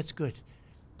 Nancy, that's good.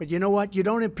 But you know what? You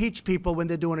don't impeach people when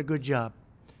they're doing a good job.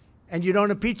 And you don't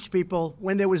impeach people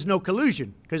when there was no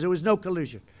collusion, because there was no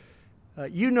collusion.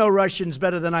 You know Russians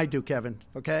better than I do, Kevin,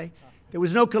 okay? There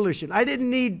was no collusion. I didn't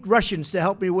need Russians to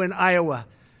help me win Iowa.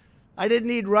 I didn't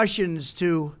need Russians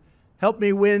to help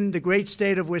me win the great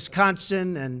state of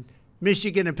Wisconsin and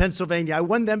Michigan and Pennsylvania. I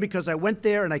won them because I went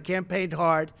there and I campaigned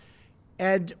hard.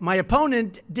 And my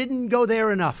opponent didn't go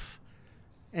there enough.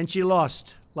 And she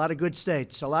lost a lot of good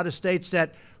states, a lot of states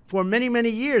that for many, many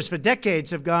years, for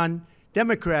decades, have gone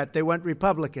Democrat. They went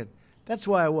Republican. That's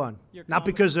why I won, not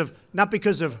because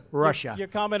of Russia. Your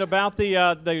comment about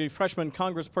the freshman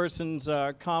congressperson's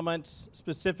comments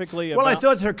specifically about... Well, I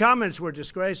thought her comments were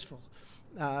disgraceful.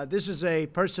 This is a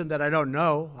person that I don't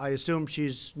know. I assume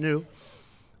she's new.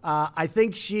 I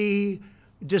think she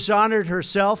dishonored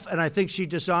herself, and I think she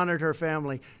dishonored her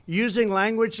family. Using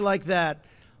language like that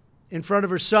in front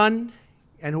of her son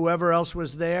and whoever else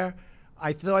was there,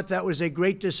 I thought that was a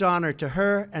great dishonor to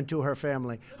her and to her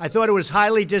family. I thought it was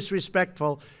highly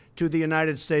disrespectful to the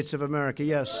United States of America.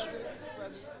 Yes.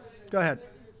 Go ahead.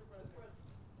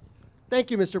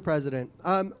 Thank you, Mr. President.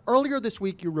 Earlier this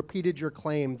week, you repeated your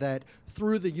claim that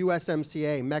through the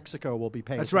USMCA, Mexico will be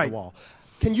paying for the wall.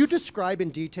 Can you describe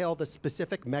in detail the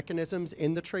specific mechanisms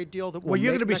in the trade deal that will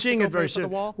you're going to be seeing it very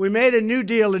soon. We made a new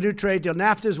deal, a new trade deal.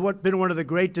 NAFTA has been one of the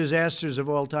great disasters of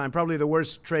all time, probably the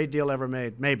worst trade deal ever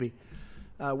made, maybe.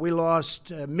 We lost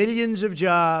millions of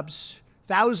jobs,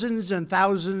 thousands and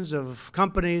thousands of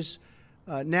companies.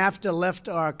 NAFTA left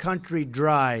our country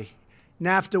dry.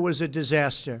 NAFTA was a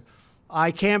disaster. I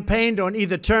campaigned on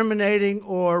either terminating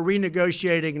or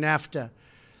renegotiating NAFTA.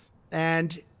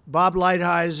 And Bob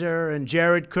Lighthizer and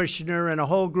Jared Kushner and a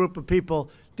whole group of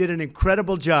people did an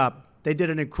incredible job. They did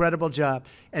an incredible job.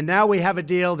 And now we have a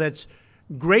deal that's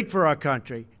great for our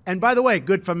country. And by the way,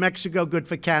 good for Mexico, good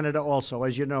for Canada also.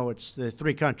 As you know, it's the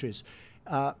three countries.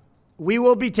 We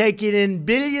will be taking in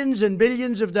billions and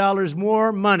billions of dollars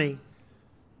more money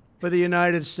for the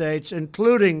United States,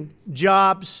 including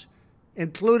jobs,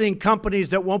 including companies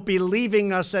that won't be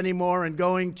leaving us anymore and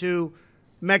going to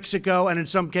Mexico and in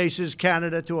some cases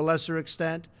Canada to a lesser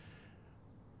extent.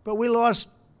 But we lost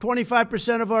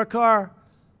 25% of our car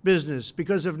business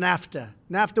because of NAFTA.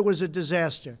 NAFTA was a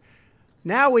disaster.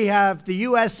 Now we have the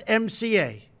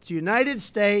USMCA. It's the United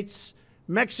States,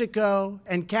 Mexico,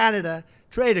 and Canada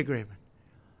trade agreement.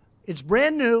 It's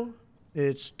brand new.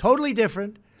 It's totally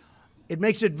different. It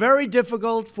makes it very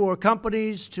difficult for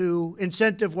companies to,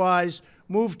 incentive-wise,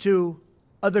 move to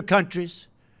other countries.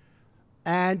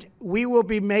 And we will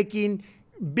be making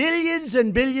billions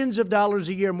and billions of dollars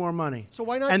a year more money. So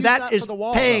why not and use that for the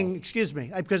wall, paying, though? excuse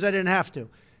me, because I didn't have to.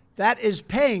 That is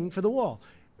paying for the wall.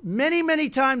 Many, many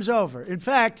times over. In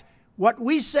fact, what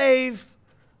we save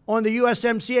on the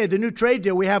USMCA, the new trade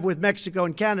deal we have with Mexico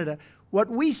and Canada, what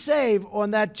we save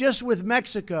on that just with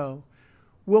Mexico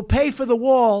will pay for the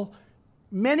wall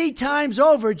many times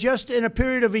over just in a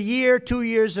period of a year, 2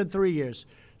 years, and 3 years.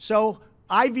 So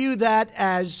I view that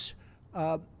as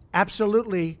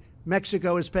absolutely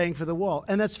Mexico is paying for the wall,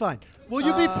 and that's fine. Will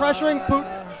you be pressuring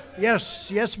Putin?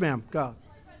 Yes, ma'am. Go.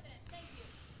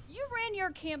 You ran your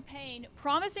campaign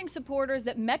promising supporters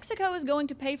that Mexico is going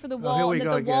to pay for the wall here we and that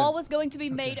go the again. wall was going to be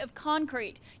made of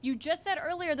concrete. You just said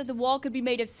earlier that the wall could be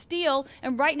made of steel,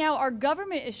 and right now our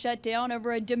government is shut down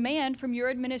over a demand from your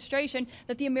administration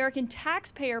that the American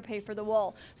taxpayer pay for the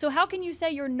wall. So how can you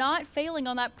say you're not failing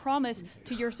on that promise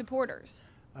to your supporters?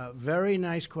 Very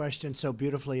nice question, so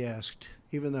beautifully asked,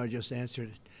 even though I just answered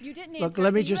it. You didn't Look, answer.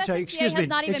 let me The just tell you, USMCA excuse has me,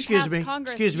 not even excuse passed me,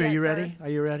 Congress excuse me, yet, are you sir. ready? Are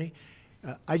you ready?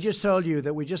 I just told you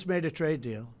that we just made a trade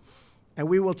deal, and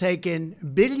we will take in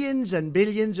billions and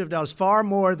billions of dollars, far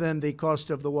more than the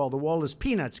cost of the wall. The wall is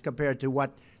peanuts compared to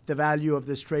what the value of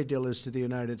this trade deal is to the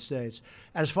United States.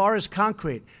 As far as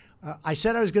concrete, I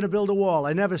said I was going to build a wall.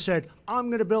 I never said, I'm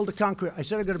going to build a concrete. I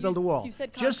said I'm going to build a wall. You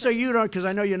said just so you don't, because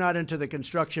I know you're not into the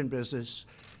construction business,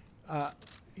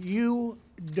 you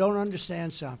don't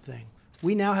understand something.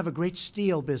 We now have a great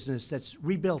steel business that's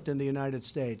rebuilt in the United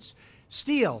States.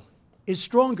 Steel is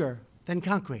stronger than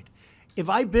concrete. If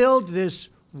I build this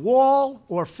wall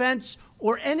or fence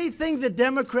or anything the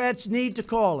Democrats need to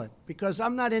call it, because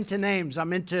I'm not into names,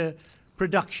 I'm into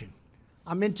production.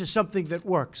 I'm into something that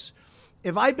works.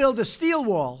 If I build a steel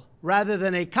wall rather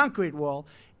than a concrete wall,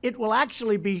 it will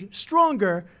actually be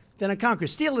stronger than a concrete.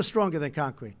 Steel is stronger than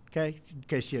concrete, okay? In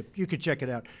case you could check it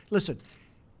out. Listen,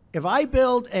 if I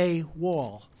build a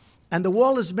wall and the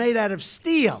wall is made out of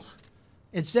steel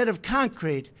instead of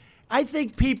concrete, I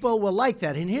think people will like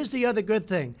that. And here's the other good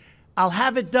thing. I'll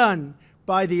have it done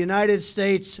by the United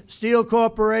States Steel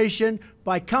Corporation,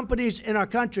 by companies in our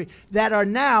country that are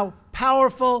now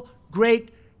powerful,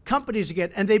 great companies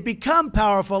again. And they become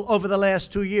powerful over the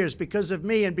last 2 years because of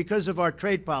me and because of our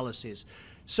trade policies.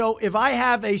 So if I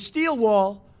have a steel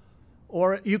wall,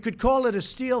 or you could call it a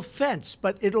steel fence,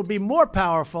 but it'll be more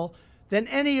powerful than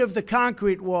any of the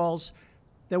concrete walls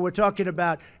that we're talking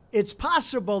about. It's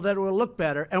possible that it will look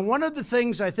better. And one of the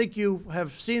things, I think you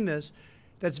have seen this,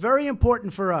 that's very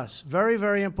important for us, very,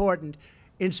 very important,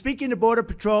 in speaking to Border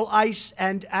Patrol, ICE,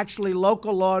 and actually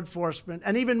local law enforcement,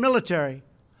 and even military,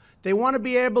 they want to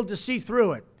be able to see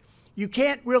through it. You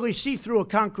can't really see through a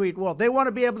concrete wall. They want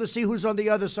to be able to see who's on the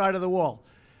other side of the wall.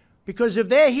 Because if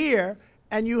they're here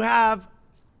and you have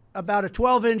about a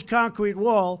 12-inch concrete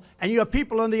wall and you have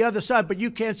people on the other side, but you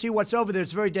can't see what's over there,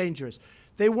 it's very dangerous.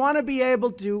 They want to be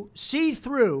able to see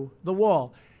through the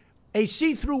wall. A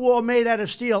see-through wall made out of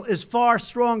steel is far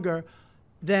stronger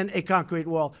than a concrete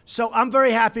wall. So I'm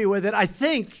very happy with it. I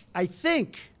think,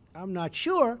 I'm not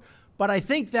sure, but I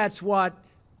think that's what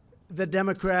the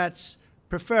Democrats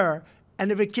prefer.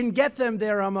 And if it can get them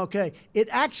there, I'm okay. It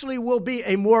actually will be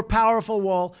a more powerful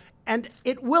wall, and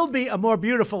it will be a more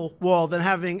beautiful wall than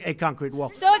having a concrete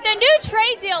wall. So if the new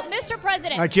trade deal, Mr.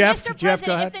 President, Jeff, Mr. Jeff, President,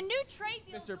 go ahead. if the new trade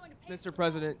deal is going to pay Mr.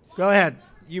 President. Go ahead.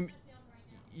 You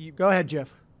go ahead,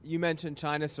 Jeff. You mentioned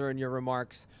China, sir, in your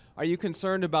remarks. Are you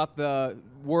concerned about the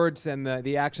words and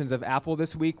the actions of Apple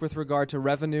this week with regard to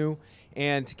revenue?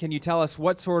 And can you tell us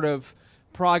what sort of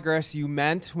progress you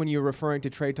meant when you were referring to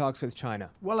trade talks with China?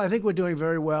 Well, I think we're doing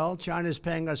very well. China's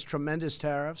paying us tremendous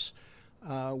tariffs.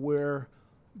 We're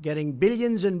getting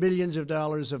billions and billions of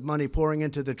dollars of money pouring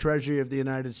into the Treasury of the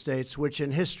United States, which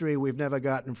in history we've never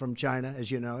gotten from China,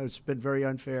 as you know. It's been very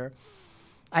unfair.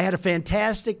 I had a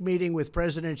fantastic meeting with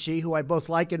President Xi, who I both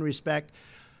like and respect.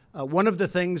 One of the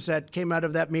things that came out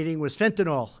of that meeting was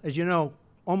fentanyl. As you know,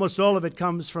 almost all of it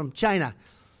comes from China.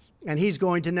 And he's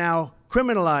going to now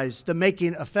criminalize the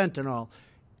making of fentanyl.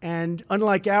 And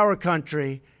unlike our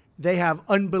country, they have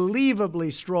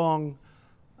unbelievably strong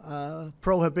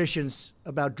prohibitions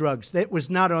about drugs. That was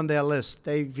not on their list.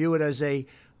 They view it as I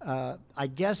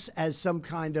guess, as some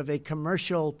kind of a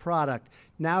commercial product.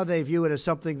 Now they view it as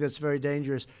something that's very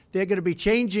dangerous. They're going to be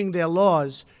changing their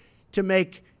laws to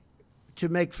make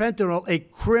fentanyl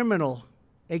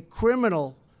a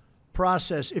criminal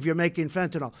process if you're making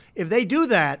fentanyl. If they do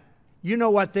that, you know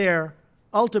what their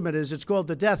ultimate is. It's called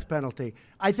the death penalty.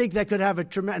 I think that could have a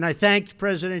tremendous, and I thanked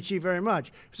President Xi very much.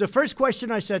 It was the first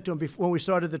question I said to him before we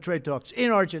started the trade talks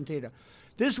in Argentina.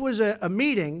 This was a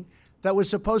meeting that was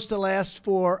supposed to last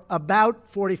for about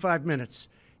 45 minutes,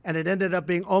 and it ended up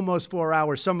being almost 4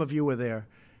 hours. Some of you were there.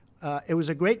 It was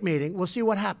a great meeting. We'll see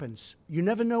what happens. You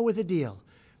never know with a deal.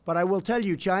 But I will tell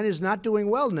you, China is not doing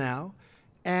well now,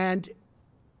 and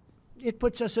it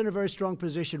puts us in a very strong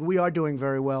position. We are doing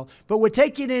very well. But we're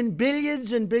taking in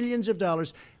billions and billions of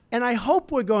dollars, and I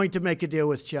hope we're going to make a deal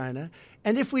with China.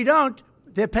 And if we don't,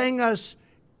 they're paying us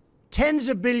tens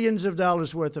of billions of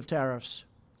dollars worth of tariffs.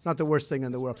 It's not the worst thing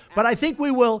in the world. But I think we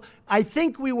will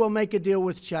make a deal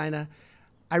with China.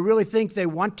 I really think they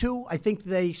want to. I think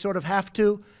they sort of have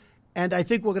to. And I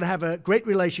think we're going to have a great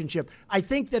relationship. I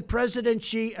think that President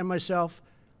Xi and myself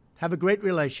have a great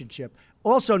relationship.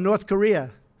 Also, North Korea.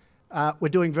 We're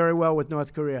doing very well with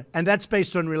North Korea. And that's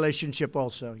based on relationship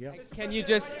also. Yeah.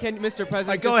 Mr.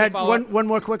 President, go ahead. One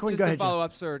more quick one. Just Go ahead. To follow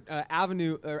up, sir.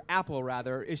 Apple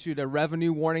issued a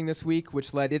revenue warning this week,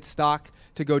 which led its stock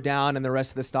to go down and the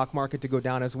rest of the stock market to go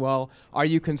down as well. Are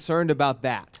you concerned about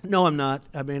that? No, I'm not.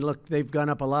 I mean, look, they've gone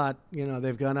up a lot. You know,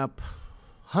 they've gone up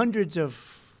hundreds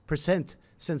of %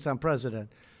 since I'm president.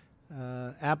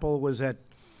 Apple was at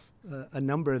a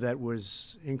number that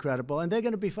was incredible, and they're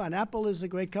going to be fine. Apple is a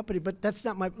great company, but that's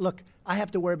not my look. I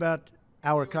have to worry about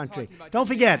our country. Don't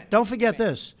forget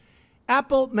this.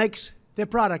 Apple makes their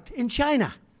product in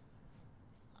China.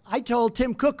 I told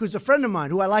Tim Cook, who's a friend of mine,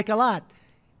 who I like a lot,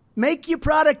 make your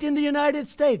product in the United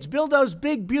States. Build those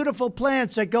big, beautiful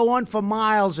plants that go on for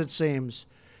miles, it seems.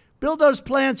 Build those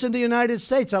plants in the United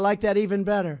States. I like that even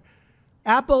better.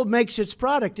 Apple makes its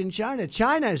product in China.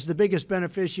 China is the biggest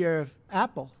beneficiary of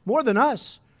Apple, more than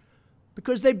us,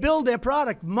 because they build their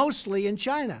product mostly in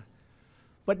China.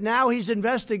 But now he's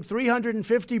investing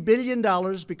 $350 billion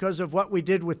because of what we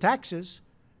did with taxes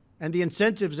and the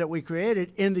incentives that we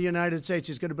created in the United States.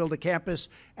 He's going to build a campus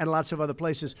and lots of other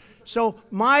places. So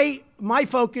my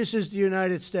focus is the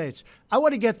United States. I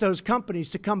want to get those companies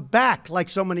to come back, like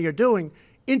so many are doing,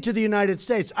 into the United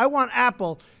States. I want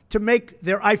Apple to make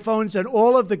their iPhones and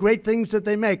all of the great things that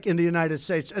they make in the United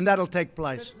States, and that'll take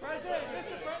place.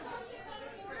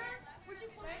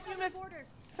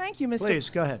 Thank you, Mr. Please,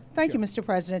 go ahead. Thank you, Mr.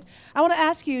 President. I want to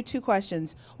ask you two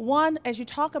questions. One, as you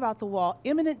talk about the wall,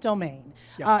 eminent domain.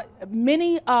 Yeah.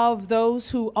 Many of those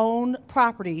who own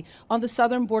property on the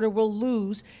southern border will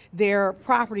lose their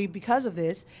property because of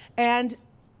this, and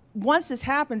once this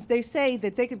happens, they say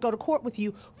that they could go to court with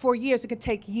you for years. It could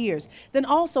take years. Then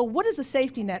also, what is a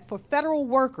safety net for federal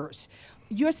workers?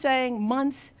 You're saying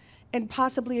months and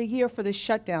possibly a year for this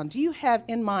shutdown. Do you have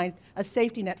in mind a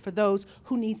safety net for those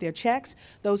who need their checks,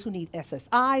 those who need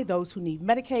SSI, those who need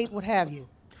Medicaid, what have you?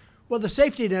 Well, the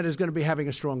safety net is going to be having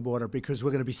a strong border because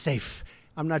we're going to be safe.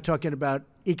 I'm not talking about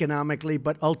economically,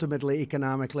 but ultimately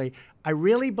economically. I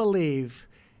really believe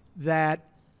that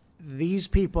these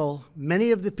people,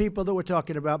 many of the people that we're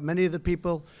talking about, many of the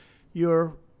people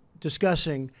you're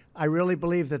discussing, I really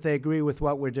believe that they agree with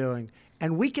what we're doing.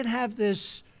 And we can have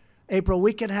this, April,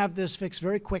 we can have this fixed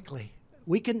very quickly.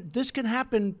 This can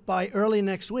happen by early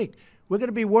next week. We're going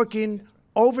to be working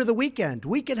over the weekend.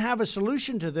 We can have a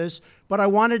solution to this, but I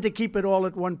wanted to keep it all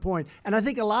at one point. And I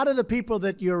think a lot of the people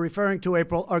that you're referring to,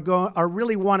 April, are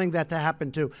really wanting that to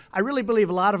happen too. I really believe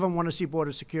a lot of them want to see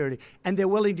border security, and they're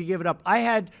willing to give it up.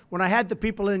 When I had the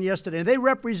people in yesterday, and they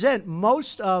represent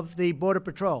most of the Border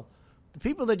Patrol. The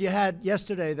people that you had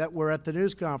yesterday that were at the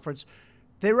news conference,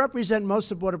 they represent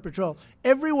most of Border Patrol.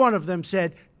 Every one of them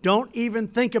said, don't even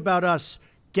think about us.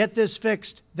 Get this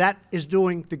fixed. That is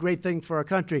doing the great thing for our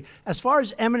country. As far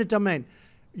as eminent domain,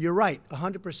 you're right,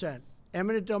 100%.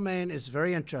 Eminent domain is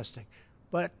very interesting.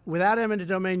 But without eminent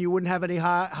domain, you wouldn't have any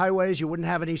highways, you wouldn't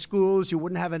have any schools, you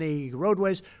wouldn't have any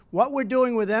roadways. What we're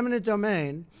doing with eminent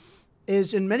domain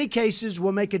is, in many cases,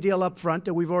 we'll make a deal up front,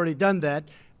 and we've already done that.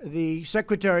 The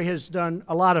Secretary has done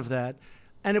a lot of that.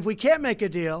 And if we can't make a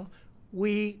deal,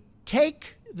 we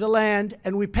take the land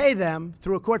and we pay them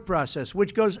through a court process,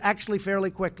 which goes actually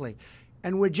fairly quickly.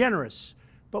 And we're generous.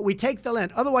 But we take the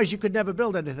land. Otherwise, you could never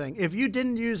build anything. If you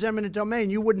didn't use eminent domain,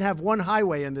 you wouldn't have one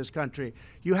highway in this country.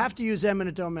 You have to use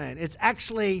eminent domain. It's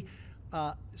actually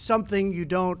something you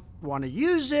don't want to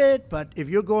use it, but if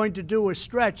you're going to do a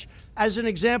stretch, as an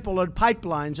example, on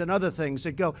pipelines and other things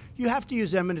that go, you have to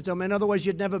use eminent domain. Otherwise,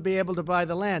 you'd never be able to buy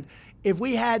the land. If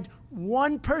we had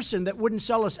one person that wouldn't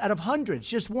sell us out of hundreds,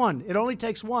 just one, it only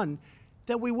takes one,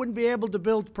 then we wouldn't be able to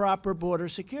build proper border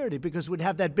security because we'd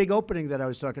have that big opening that I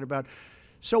was talking about.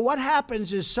 So what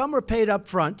happens is some are paid up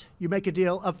front. You make a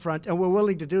deal up front, and we're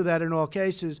willing to do that in all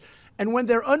cases. And when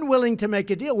they're unwilling to make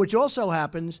a deal, which also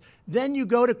happens, then you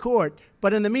go to court.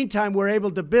 But in the meantime, we're able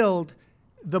to build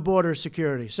the border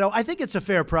security. So I think it's a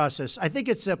fair process. I think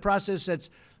it's a process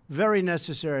that's very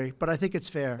necessary, but I think it's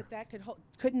fair. But that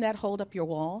couldn't that hold up your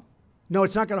wall? No,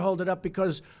 it's not going to hold it up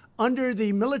because under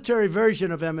the military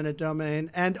version of eminent domain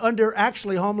and under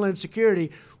actually Homeland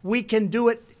Security, we can do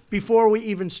it before we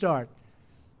even start.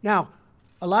 Now,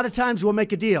 a lot of times we'll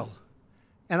make a deal.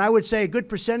 And I would say a good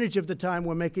percentage of the time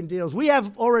we're making deals. We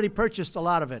have already purchased a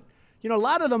lot of it. You know, a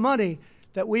lot of the money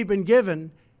that we've been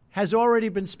given has already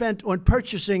been spent on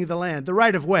purchasing the land, the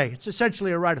right-of-way. It's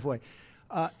essentially a right-of-way.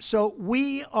 So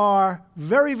we are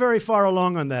very, very far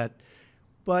along on that.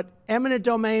 But eminent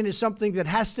domain is something that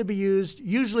has to be used,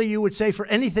 usually you would say for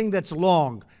anything that's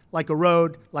long, like a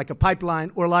road, like a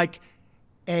pipeline, or like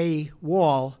a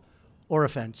wall or a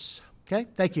fence. Okay?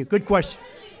 Thank you. Good question.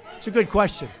 It's a good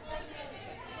question.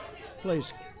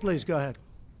 Please go ahead.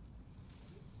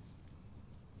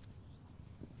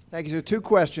 Thank you. So 2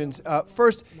 questions.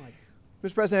 First,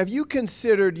 Mr. President, have you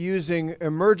considered using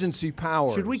emergency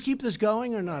powers? Should we keep this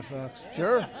going or not, folks?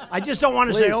 Sure. I just don't want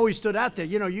to say, oh, he stood out there.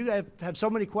 You know, you have so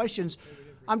many questions.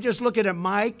 I'm just looking at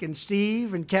Mike and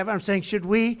Steve and Kevin. I'm saying, should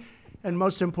we? And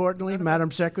most importantly, Madam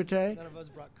Secretary. None of us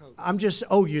brought coats. I'm just,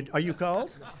 oh, are you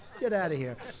cold? No. Get out of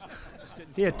here.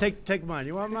 Here, take mine.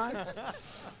 You want mine?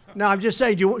 No, I'm just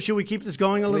saying, should we keep this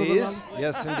going a little bit longer?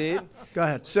 Yes, indeed. Go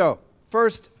ahead. So,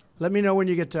 first, let me know when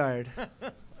you get tired.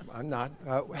 I'm not.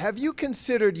 Have you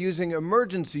considered using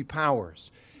emergency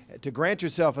powers to grant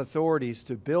yourself authorities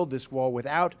to build this wall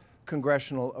without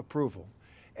congressional approval?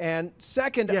 And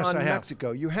second, yes, on I have.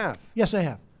 Mexico, you have? Yes, I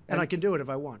have. And I can do it if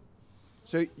I want.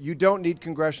 So you don't need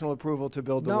congressional approval to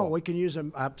build the wall? No, we can use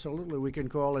them. Absolutely. We can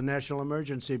call a national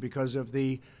emergency because of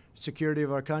the security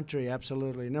of our country.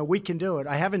 Absolutely. No, we can do it.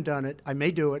 I haven't done it. I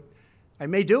may do it. I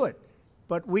may do it.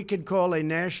 But we can call a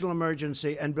national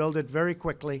emergency and build it very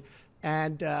quickly.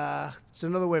 And it's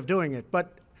another way of doing it.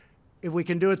 But if we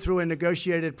can do it through a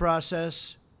negotiated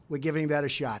process, we're giving that a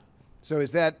shot. So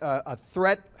is that a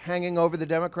threat hanging over the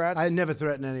Democrats? I never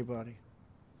threaten anybody.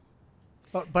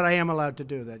 But I am allowed to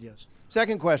do that, yes.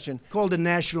 Second question. Called a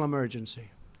national emergency.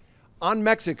 On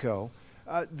Mexico,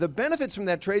 the benefits from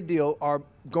that trade deal are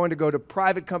going to go to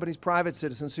private companies, private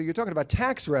citizens. So you're talking about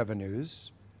tax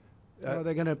revenues. They're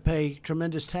going to pay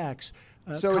tremendous tax.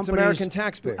 So it's American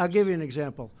taxpayers. I'll give you an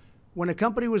example. When a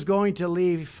company was going to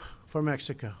leave for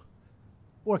Mexico,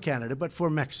 or Canada, but for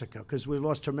Mexico, because we've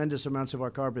lost tremendous amounts of our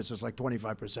car business, like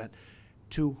 25%,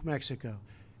 to Mexico.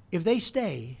 If they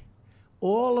stay,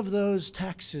 all of those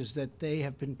taxes that they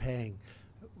have been paying,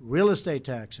 real estate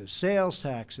taxes, sales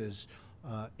taxes,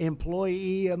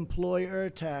 employer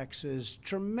taxes,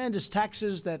 tremendous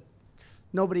taxes that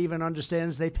nobody even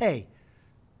understands they pay.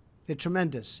 They're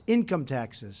tremendous. Income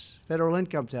taxes, federal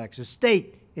income taxes,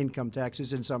 state income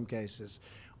taxes in some cases.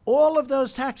 All of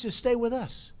those taxes stay with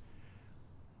us.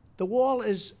 The wall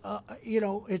is, you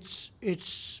know,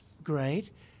 it's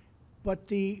great, but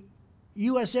the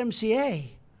USMCA,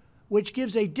 which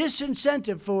gives a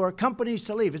disincentive for companies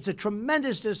to leave, it's a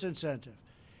tremendous disincentive.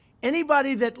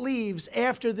 Anybody that leaves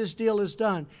after this deal is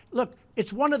done, look,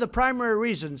 it's one of the primary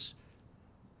reasons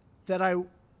that I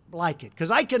like it,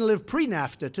 because I can live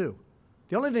pre-NAFTA too.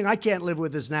 The only thing I can't live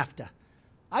with is NAFTA.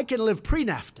 I can live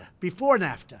pre-NAFTA, before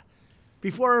NAFTA,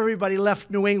 before everybody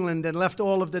left New England and left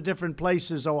all of the different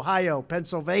places, Ohio,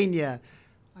 Pennsylvania.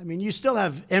 I mean, you still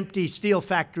have empty steel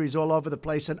factories all over the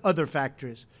place and other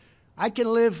factories. I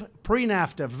can live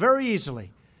pre-NAFTA very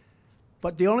easily.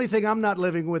 But the only thing I'm not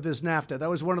living with is NAFTA. That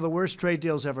was one of the worst trade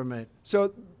deals ever made.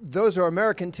 So those are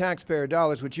American taxpayer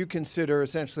dollars, which you consider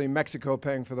essentially Mexico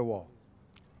paying for the wall?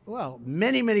 Well,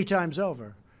 many, many times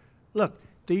over. Look,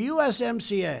 the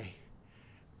USMCA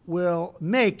will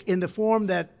make, in the form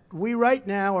that we right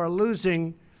now are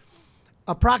losing,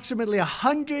 approximately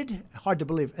 100, hard to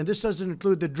believe, and this doesn't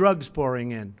include the drugs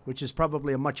pouring in, which is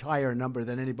probably a much higher number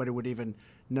than anybody would even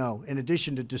know, in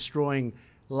addition to destroying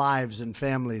lives and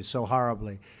families so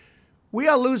horribly. We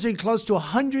are losing close to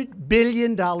 $100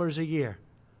 billion a year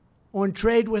on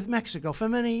trade with Mexico for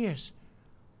many years.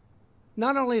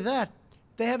 Not only that,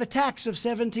 they have a tax of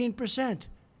 17%.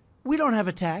 We don't have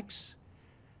a tax.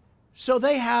 So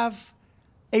they have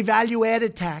a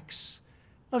value-added tax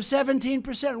of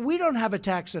 17%. We don't have a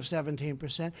tax of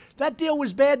 17%. That deal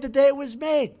was bad the day it was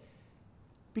made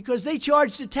because they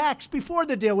charged the tax before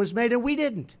the deal was made and we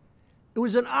didn't. It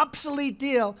was an obsolete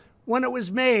deal when it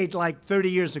was made like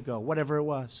 30 years ago, whatever it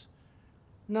was.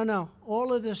 No,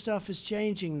 all of this stuff is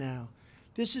changing now.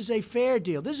 This is a fair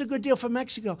deal. This is a good deal for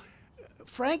Mexico.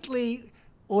 Frankly,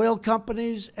 oil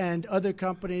companies and other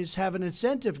companies have an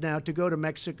incentive now to go to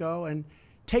Mexico and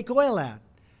take oil out.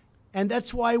 And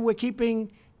that's why we're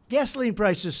keeping gasoline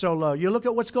prices so low. You look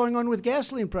at what's going on with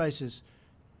gasoline prices.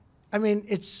 I mean,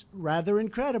 it's rather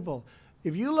incredible.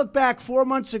 If you look back 4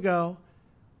 months ago,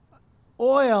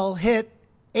 oil hit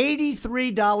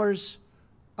 $83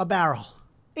 a barrel.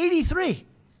 83.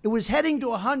 It was heading to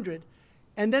 100,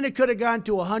 and then it could have gone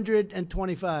to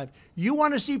 125. You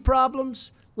want to see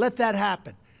problems? Let that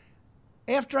happen.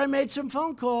 After I made some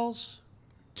phone calls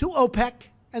to OPEC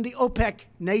and the OPEC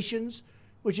nations,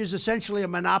 which is essentially a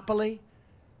monopoly,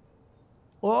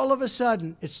 all of a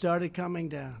sudden it started coming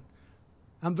down.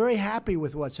 I'm very happy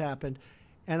with what's happened,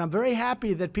 and I'm very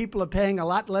happy that people are paying a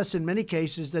lot less in many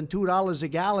cases than $2 a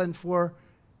gallon for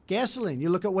gasoline. You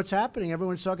look at what's happening.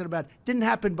 Everyone's talking about it. Didn't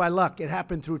happen by luck. It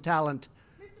happened through talent.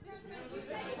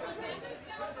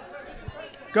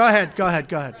 Go ahead.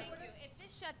 If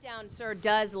this shutdown, sir,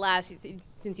 does last,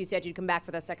 since you said you'd come back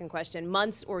for that second question,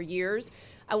 months or years,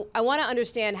 I want to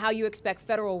understand how you expect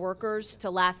federal workers to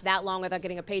last that long without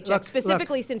getting a paycheck,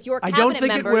 specifically since your cabinet members. I don't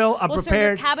think it will. I'm prepared. Sir,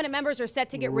 your cabinet members are set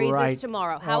to get raises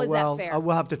tomorrow. How is that fair?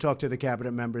 We'll have to talk to the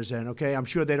cabinet members then, okay? I'm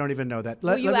sure they don't even know that.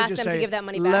 Will you ask them to give that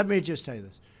money back? Let me just tell you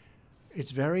this.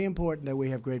 It's very important that we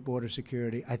have great border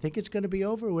security. I think it's going to be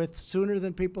over with sooner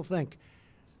than people think.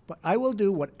 But I will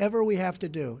do whatever we have to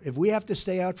do. If we have to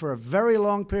stay out for a very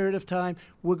long period of time,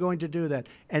 we're going to do that.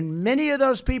 And many of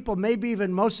those people, maybe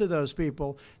even most of those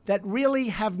people, that really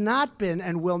have not been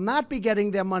and will not be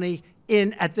getting their money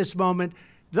in at this moment,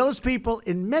 those people,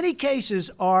 in many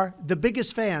cases, are the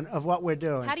biggest fan of what we're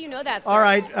doing. How do you know that, sir? All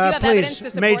right, do you have evidence to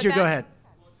please, support Major, that? go ahead.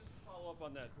 Follow up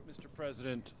on that, Mr.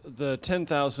 President. The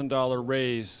 $10,000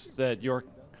 raise that your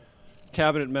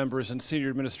cabinet members and senior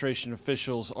administration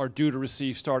officials are due to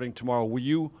receive starting tomorrow. Will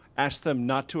you ask them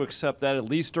not to accept that, at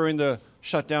least during the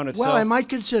shutdown itself? Well, I might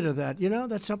consider that. You know,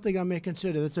 that's something I may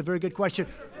consider. That's a very good question.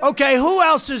 Okay, who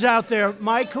else is out there?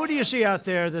 Mike, who do you see out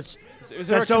there that's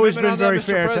always been very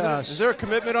fair to us? Is there a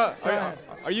commitment?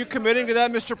 Are you committing to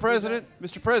that, Mr. President?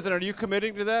 Mr. President, are you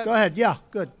committing to that? Go ahead. Yeah,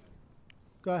 good.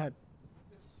 Go ahead.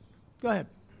 Go ahead.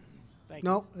 Thank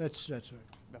no, that's right.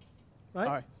 No. Right?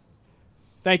 All right.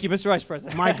 Thank you, Mr. Vice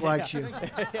President. Mike likes you.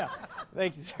 Yeah.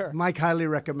 Thank you, sir. Mike highly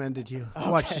recommended you. Okay.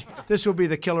 Watch. This will be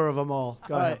the killer of them all.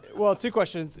 Go ahead. Well, two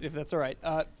questions, if that's all right.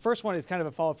 First one is kind of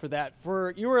a follow-up for that.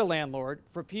 You were a landlord.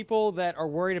 For people that are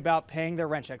worried about paying their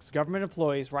rent checks, government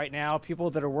employees right now,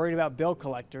 people that are worried about bill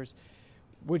collectors,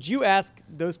 would you ask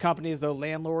those companies, those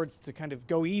landlords, to kind of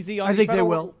go easy on? I think they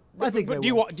will. I think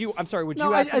they will. I'm sorry. Would no,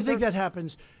 you ask? I think that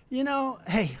happens. You know,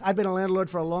 hey, I've been a landlord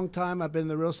for a long time. I've been in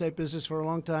the real estate business for a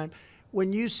long time.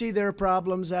 When you see there are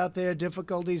problems out there,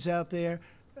 difficulties out there,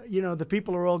 you know, the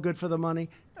people are all good for the money.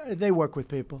 They work with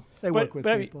people. They work with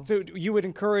people. So you would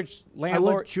encourage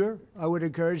landlords? Sure. I would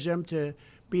encourage them to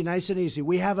be nice and easy.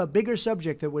 We have a bigger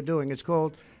subject that we're doing. It's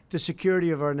called the security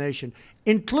of our nation,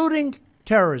 including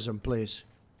terrorism, please.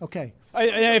 Okay.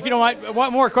 If you don't mind,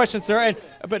 one more question, sir.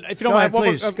 But if you don't mind,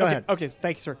 please. Go ahead. Okay,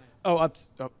 thank you, sir. Go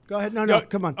ahead. No,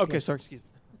 come on. Okay, sir, excuse me.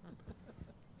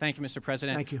 Thank you, Mr.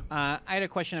 President. Thank you. I had a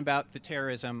question about the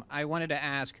terrorism. I wanted to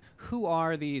ask, who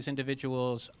are these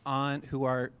individuals who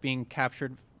are being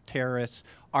captured terrorists?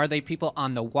 Are they people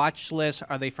on the watch list?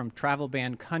 Are they from travel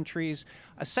ban countries?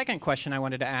 A second question I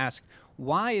wanted to ask,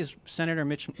 why is Senator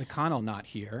Mitch McConnell not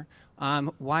here?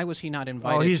 Why was he not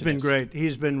invited? Oh, he's to been this? great.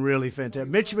 He's been really fantastic.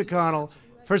 Mitch McConnell,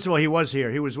 first of all, he was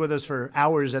here. He was with us for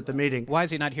hours at the meeting. Why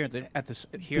is he not here here in the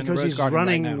Because Rose he's Garden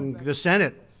running right now? the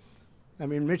Senate. I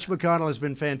mean, Mitch McConnell has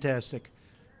been fantastic.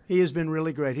 He has been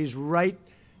really great. He's right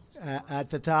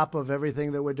at the top of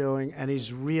everything that we're doing, and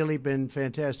he's really been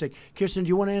fantastic. Kirsten, do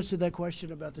you want to answer that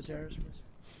question about the terrorism?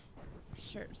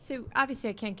 Sure. So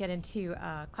obviously I can't get into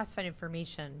classified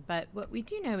information, but what we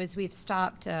do know is we've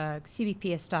stopped,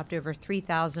 CBP has stopped over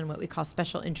 3,000 what we call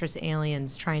special interest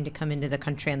aliens trying to come into the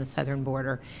country on the southern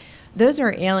border. Those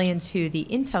are aliens who the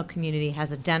intel community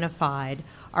has identified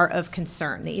are of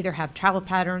concern. They either have travel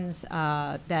patterns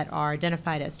that are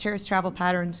identified as terrorist travel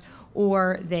patterns,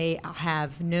 or they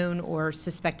have known or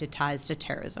suspected ties to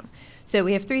terrorism. So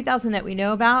we have 3,000 that we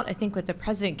know about. I think what the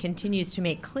president continues to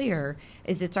make clear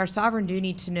is it's our sovereign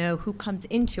duty to know who comes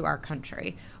into our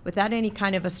country. Without any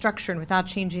kind of a structure and without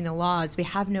changing the laws, we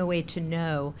have no way to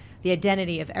know the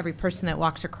identity of every person that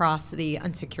walks across the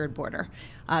unsecured border.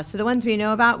 So the ones we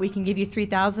know about, we can give you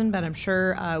 3,000, but I'm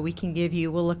sure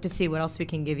we'll look to see what else we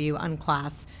can give you on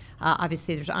class.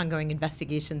 Obviously, there's ongoing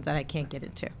investigations that I can't get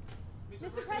into.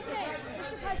 Mr. President.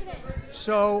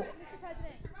 So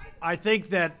I think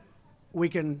that we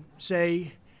can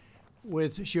say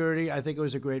with surety, I think it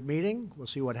was a great meeting. We'll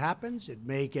see what happens. It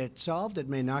may get solved. It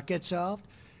may not get solved.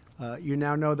 You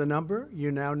now know the number.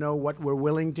 You now know what we're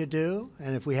willing to do.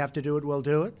 And if we have to do it, we'll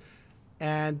do it.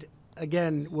 And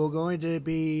again, we're going to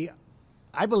be,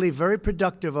 I believe, very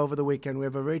productive over the weekend. We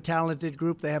have a very talented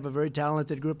group. They have a very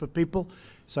talented group of people,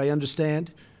 so I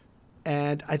understand.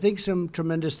 And I think some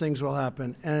tremendous things will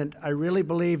happen. And I really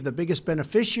believe the biggest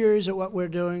beneficiaries of what we're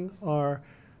doing are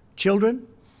children,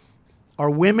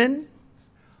 are women,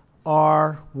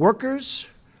 are workers.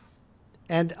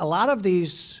 And a lot of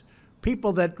these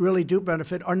people that really do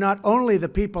benefit are not only the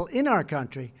people in our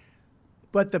country,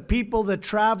 but the people that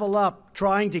travel up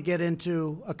trying to get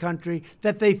into a country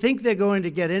that they think they're going to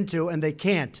get into and they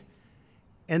can't.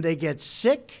 And they get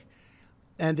sick,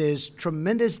 and there's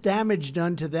tremendous damage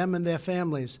done to them and their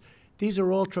families. These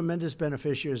are all tremendous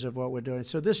beneficiaries of what we're doing.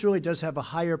 So this really does have a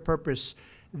higher purpose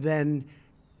than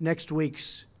next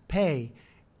week's pay.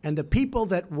 And the people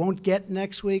that won't get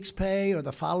next week's pay or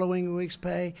the following week's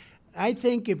pay, I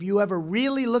think if you ever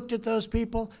really looked at those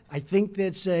people, I think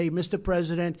they'd say, Mr.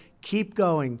 President, keep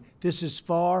going. This is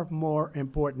far more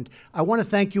important. I want to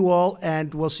thank you all,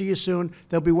 and we'll see you soon.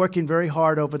 They'll be working very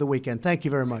hard over the weekend. Thank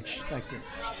you very much. Thank you.